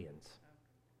of aliens.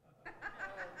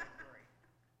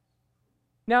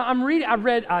 Now,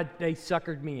 they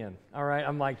suckered me in, all right?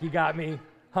 I'm like, you got me.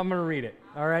 I'm going to read it,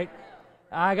 all right?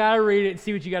 I got to read it and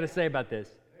see what you got to say about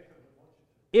this.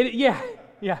 Yeah.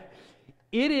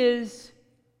 It is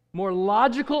more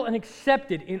logical and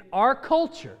accepted in our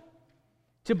culture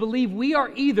to believe we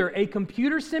are either a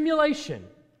computer simulation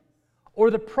or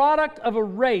the product of a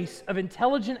race of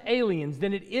intelligent aliens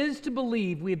than it is to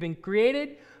believe we have been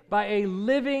created by a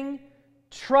living,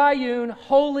 triune,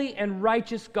 holy, and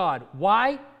righteous God.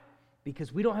 Why?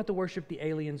 Because we don't have to worship the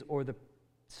aliens or the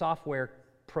software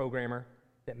programmer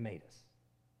that made us.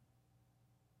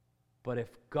 But if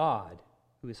God,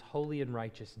 who is holy and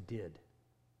righteous, did,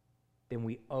 then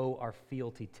we owe our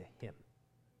fealty to Him.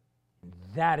 And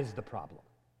that is the problem.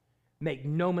 Make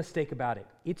no mistake about it.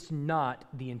 It's not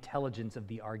the intelligence of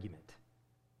the argument.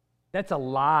 That's a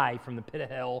lie from the pit of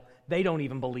hell. They don't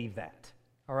even believe that.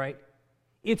 All right?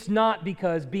 It's not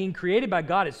because being created by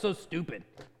God is so stupid.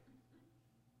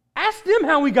 Ask them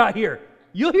how we got here.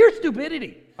 You'll hear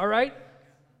stupidity. All right?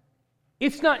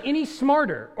 It's not any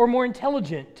smarter or more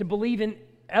intelligent to believe in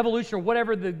evolution or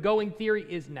whatever the going theory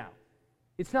is now.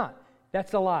 It's not.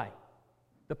 That's a lie.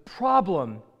 The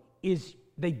problem is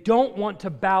they don't want to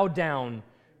bow down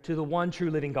to the one true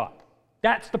living God.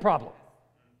 That's the problem.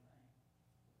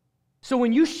 So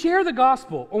when you share the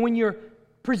gospel, or when you're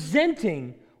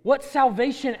presenting what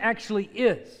salvation actually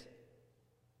is,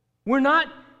 we're not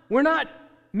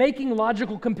making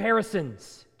logical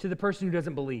comparisons to the person who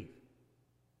doesn't believe.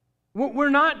 We're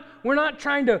not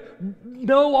trying to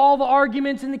know all the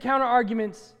arguments and the counter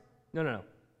arguments. No.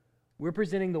 We're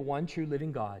presenting the one true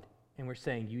living God, and we're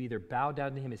saying you either bow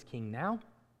down to Him as King now,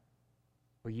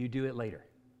 or you do it later.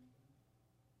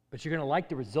 But you're going to like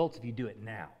the results if you do it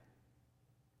now.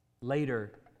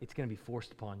 Later, it's going to be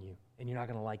forced upon you, and you're not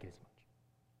going to like it as much.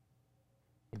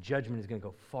 And judgment is going to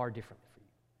go far differently for you.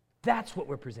 That's what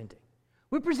we're presenting.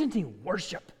 We're presenting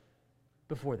worship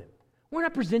before them. We're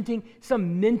not presenting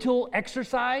some mental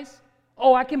exercise.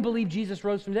 Oh, I can believe Jesus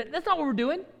rose from the dead. That's not what we're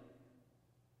doing.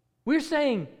 We're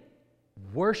saying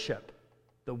worship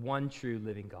the one true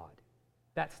living God.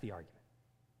 That's the argument.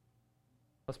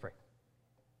 Let's pray.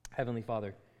 Heavenly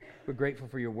Father, we're grateful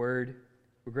for your word.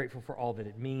 We're grateful for all that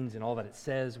it means and all that it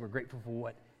says. We're grateful for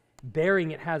what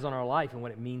bearing it has on our life and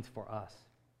what it means for us.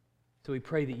 So we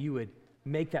pray that you would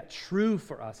make that true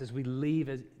for us as we leave,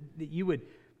 that you would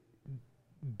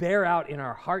bear out in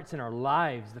our hearts and our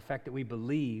lives the fact that we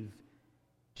believe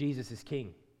Jesus is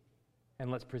King. And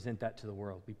let's present that to the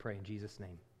world. We pray in Jesus'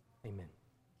 name. Amen.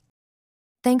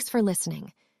 Thanks for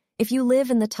listening. If you live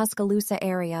in the Tuscaloosa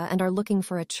area and are looking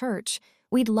for a church,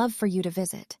 we'd love for you to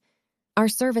visit. Our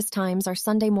service times are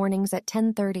Sunday mornings at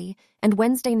 10:30 and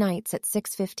Wednesday nights at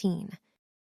 6:15.